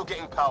Cal is still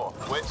getting power.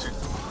 Where to?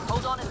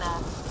 Hold on in there.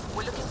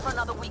 We're looking for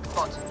another weak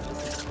spot.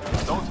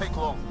 Don't take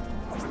long.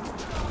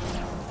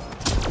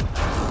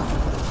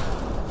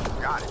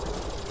 Got it.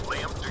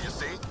 Liam, do you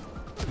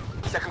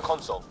see? Second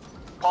console.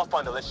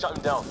 Pathfinder, let's shut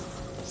him down.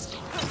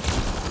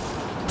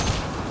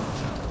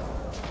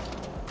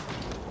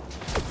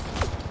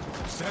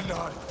 Send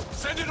on.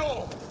 Send it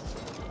all.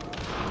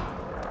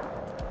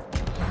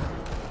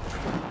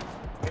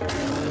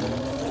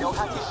 They'll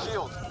hack his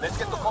shield. Let's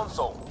get the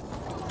console.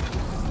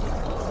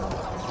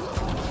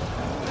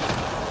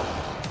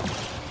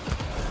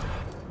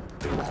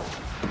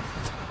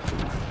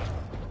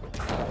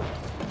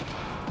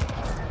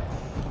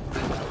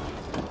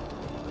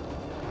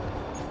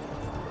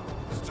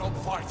 Stop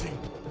fighting.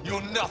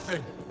 You're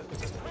nothing.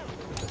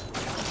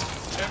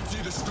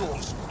 Empty the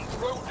stores.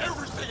 Throw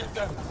everything at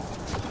them.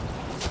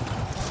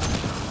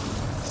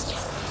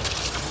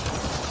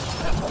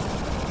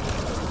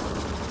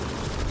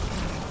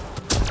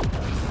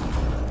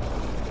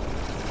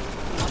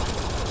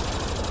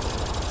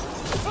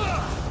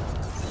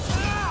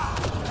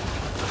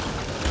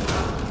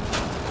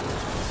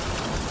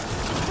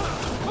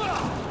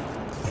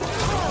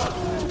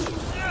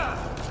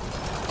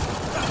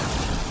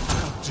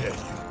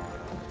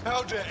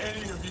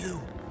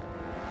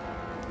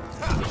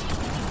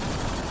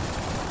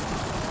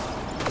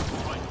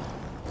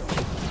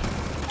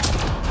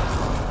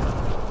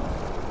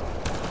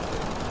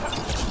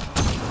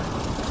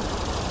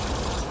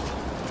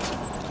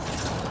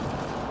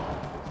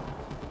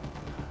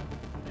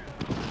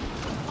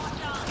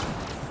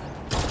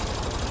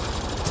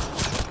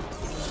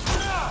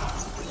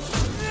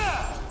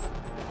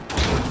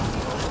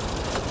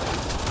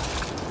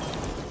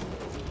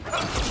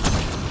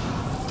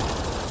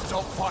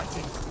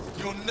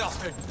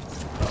 nothing.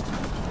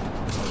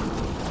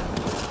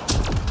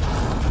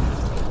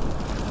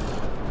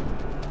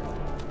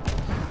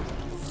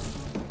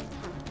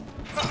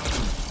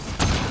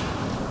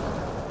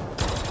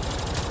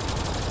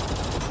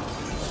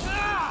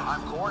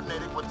 I'm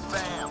coordinating with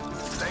Sam.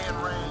 Stay in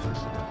range.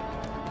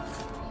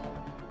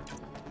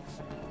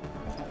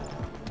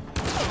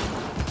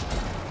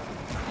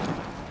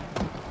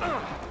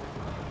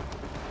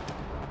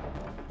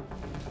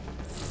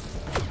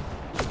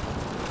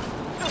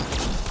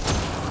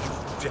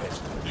 Dead.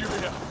 You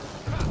here.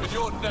 And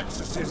your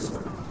Nexus is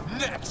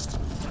next.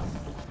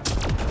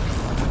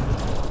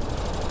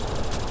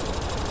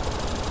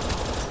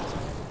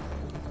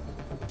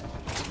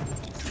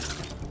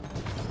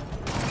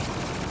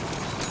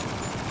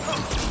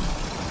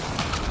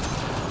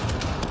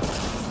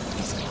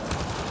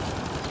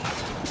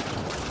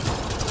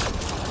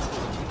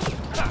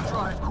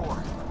 Drive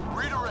core.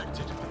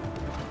 Redirected.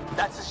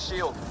 That's his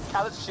shield.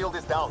 Khaled's shield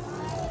is down.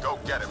 Go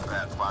get him,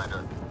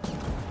 Pathfinder.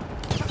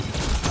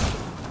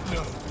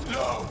 No,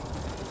 no!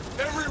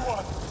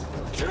 Everyone!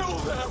 Kill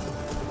them!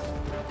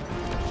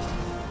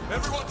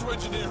 Everyone to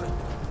engineering!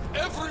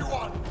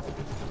 Everyone!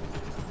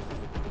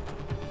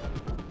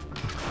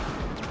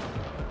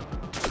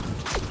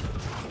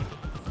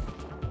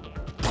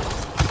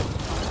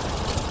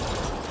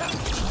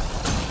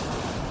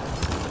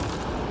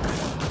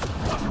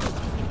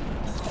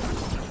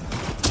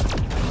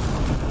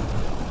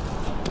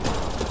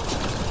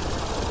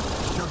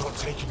 You're not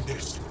taking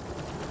this.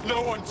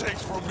 No one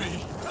takes from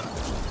me.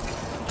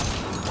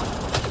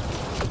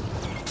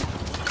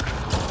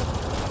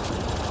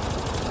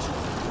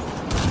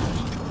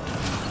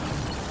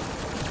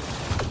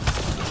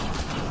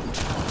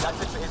 That's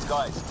it for his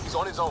guys. He's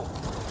on his own.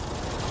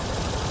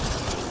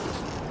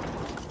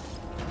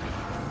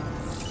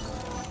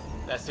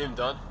 That's him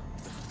done.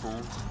 Fool.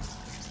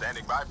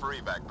 Standing by for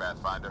evac,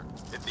 Pathfinder.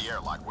 Hit the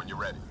airlock when you're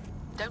ready.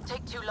 Don't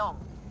take too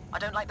long. I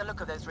don't like the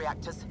look of those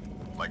reactors.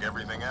 Like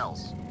everything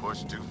else,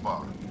 push too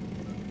far.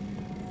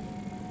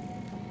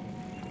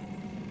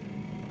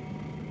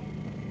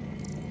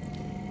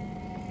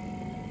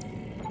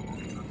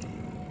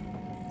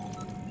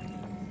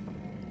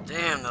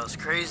 Damn, that was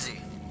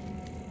crazy.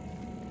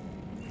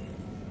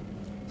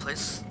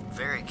 Place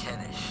very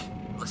cattish.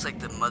 Looks like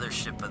the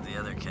mothership of the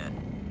other cat.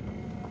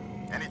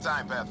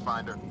 Anytime,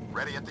 Pathfinder.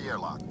 Ready at the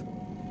airlock.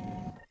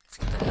 Let's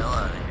get the hell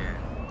out of here.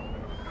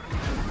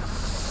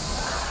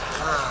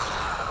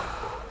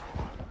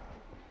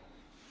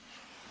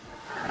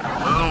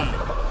 Boom.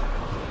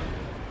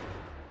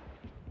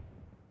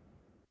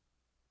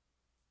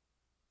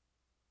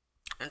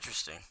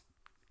 Interesting.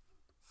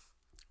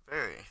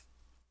 Very.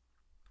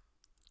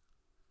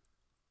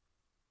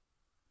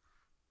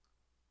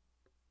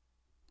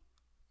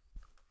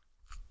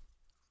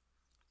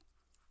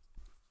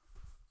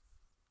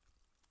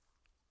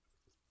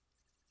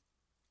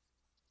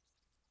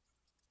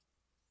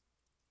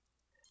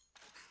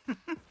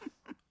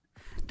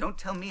 Don't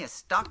tell me a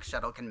stock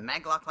shuttle can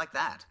maglock like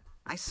that.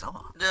 I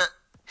saw.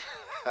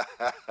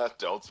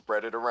 Don't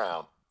spread it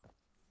around.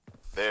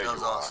 There That was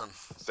you are. awesome.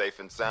 Safe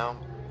and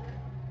sound?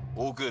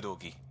 All good,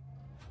 Augie.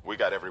 We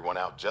got everyone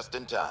out just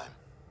in time.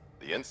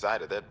 The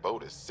inside of that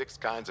boat is 6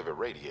 kinds of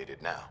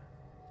irradiated now.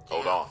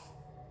 Hold on.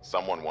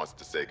 Someone wants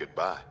to say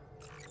goodbye.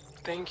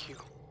 Thank you,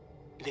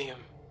 Liam.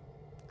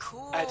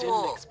 Cool. I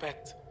didn't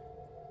expect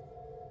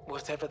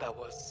whatever that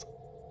was.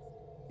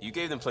 You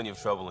gave them plenty of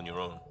trouble on your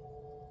own.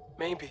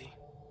 Maybe.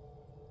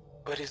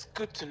 But it's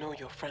good to know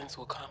your friends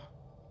will come.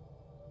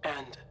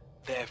 And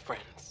their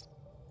friends.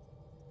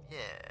 Yeah.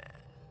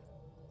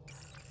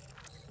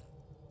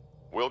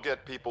 We'll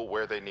get people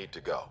where they need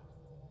to go.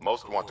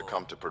 Most want to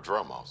come to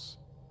Prodromos.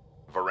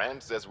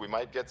 Varan says we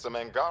might get some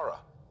Angara.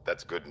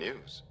 That's good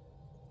news.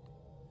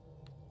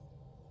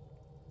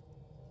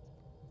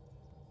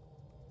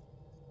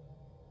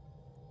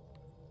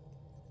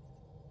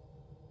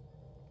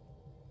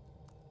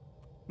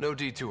 No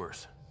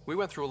detours. We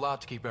went through a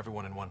lot to keep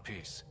everyone in one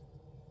piece.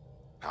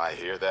 I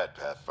hear that,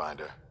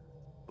 Pathfinder.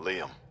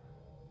 Liam,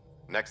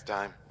 next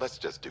time, let's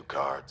just do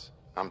cards.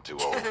 I'm too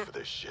old for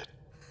this shit.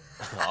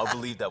 I'll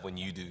believe that when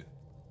you do.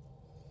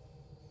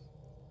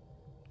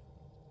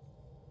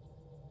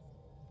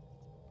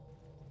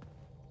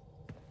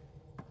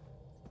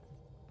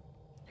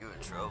 You in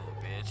trouble,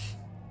 bitch.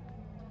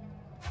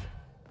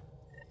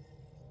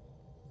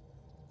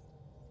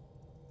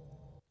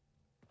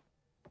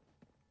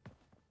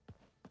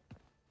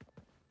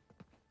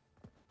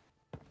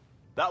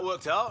 That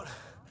worked out.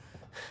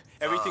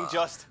 Everything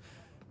just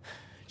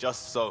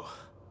so.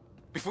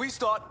 Before you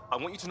start, I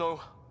want you to know,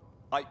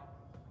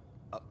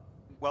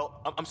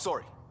 I'm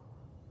sorry.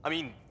 I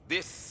mean,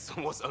 this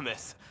was a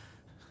mess.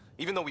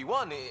 Even though we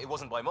won, it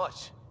wasn't by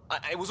much.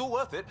 It was all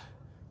worth it.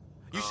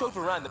 You showed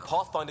Varan that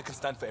Pathfinder can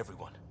stand for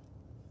everyone.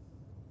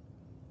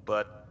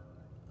 But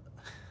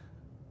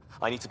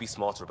I need to be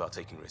smarter about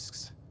taking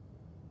risks.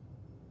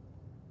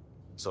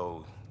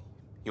 So,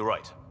 you're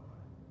right.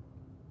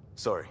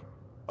 Sorry.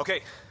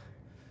 Okay,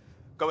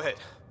 go ahead.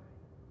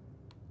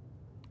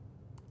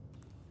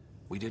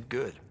 We did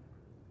good.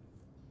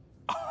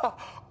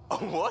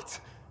 What?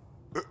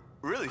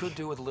 Really? Could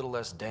do with a little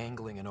less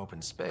dangling in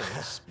open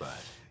space, but...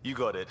 You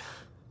got it.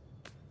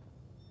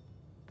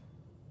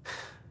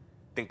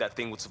 Think that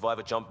thing would survive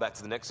a jump back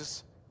to the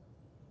Nexus?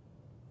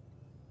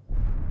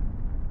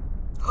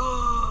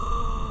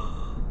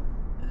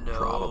 No.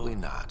 Probably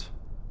not.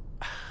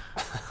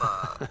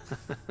 Fuck.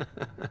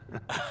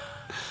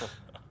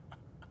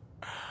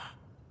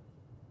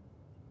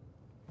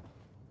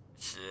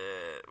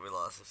 Shit, we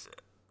lost this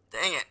shit.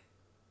 Dang it.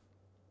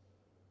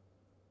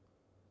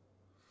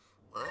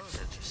 Well, that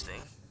was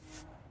interesting.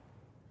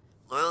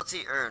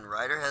 Loyalty earned.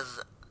 Ryder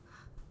has...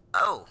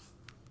 Oh.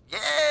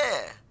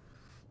 Yeah.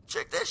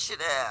 Check that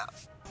shit out.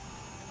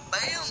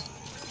 Bam.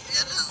 It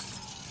is.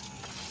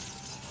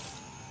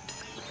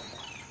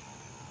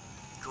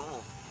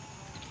 Cool.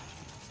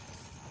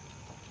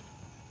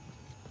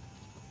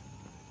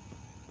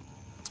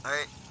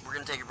 Alright, we're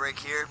gonna take a break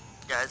here.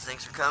 Guys,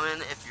 thanks for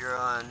coming. If you're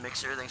on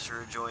Mixer, thanks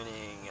for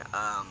joining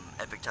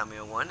Epic Tommy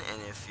 01.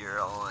 And if you're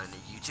on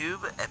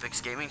YouTube,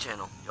 Epic's Gaming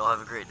Channel. Y'all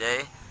have a great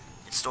day.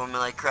 It's storming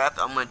like crap.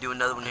 I'm gonna do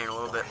another one here in a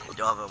little bit.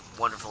 Y'all have a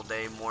wonderful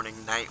day, morning,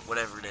 night,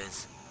 whatever it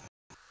is.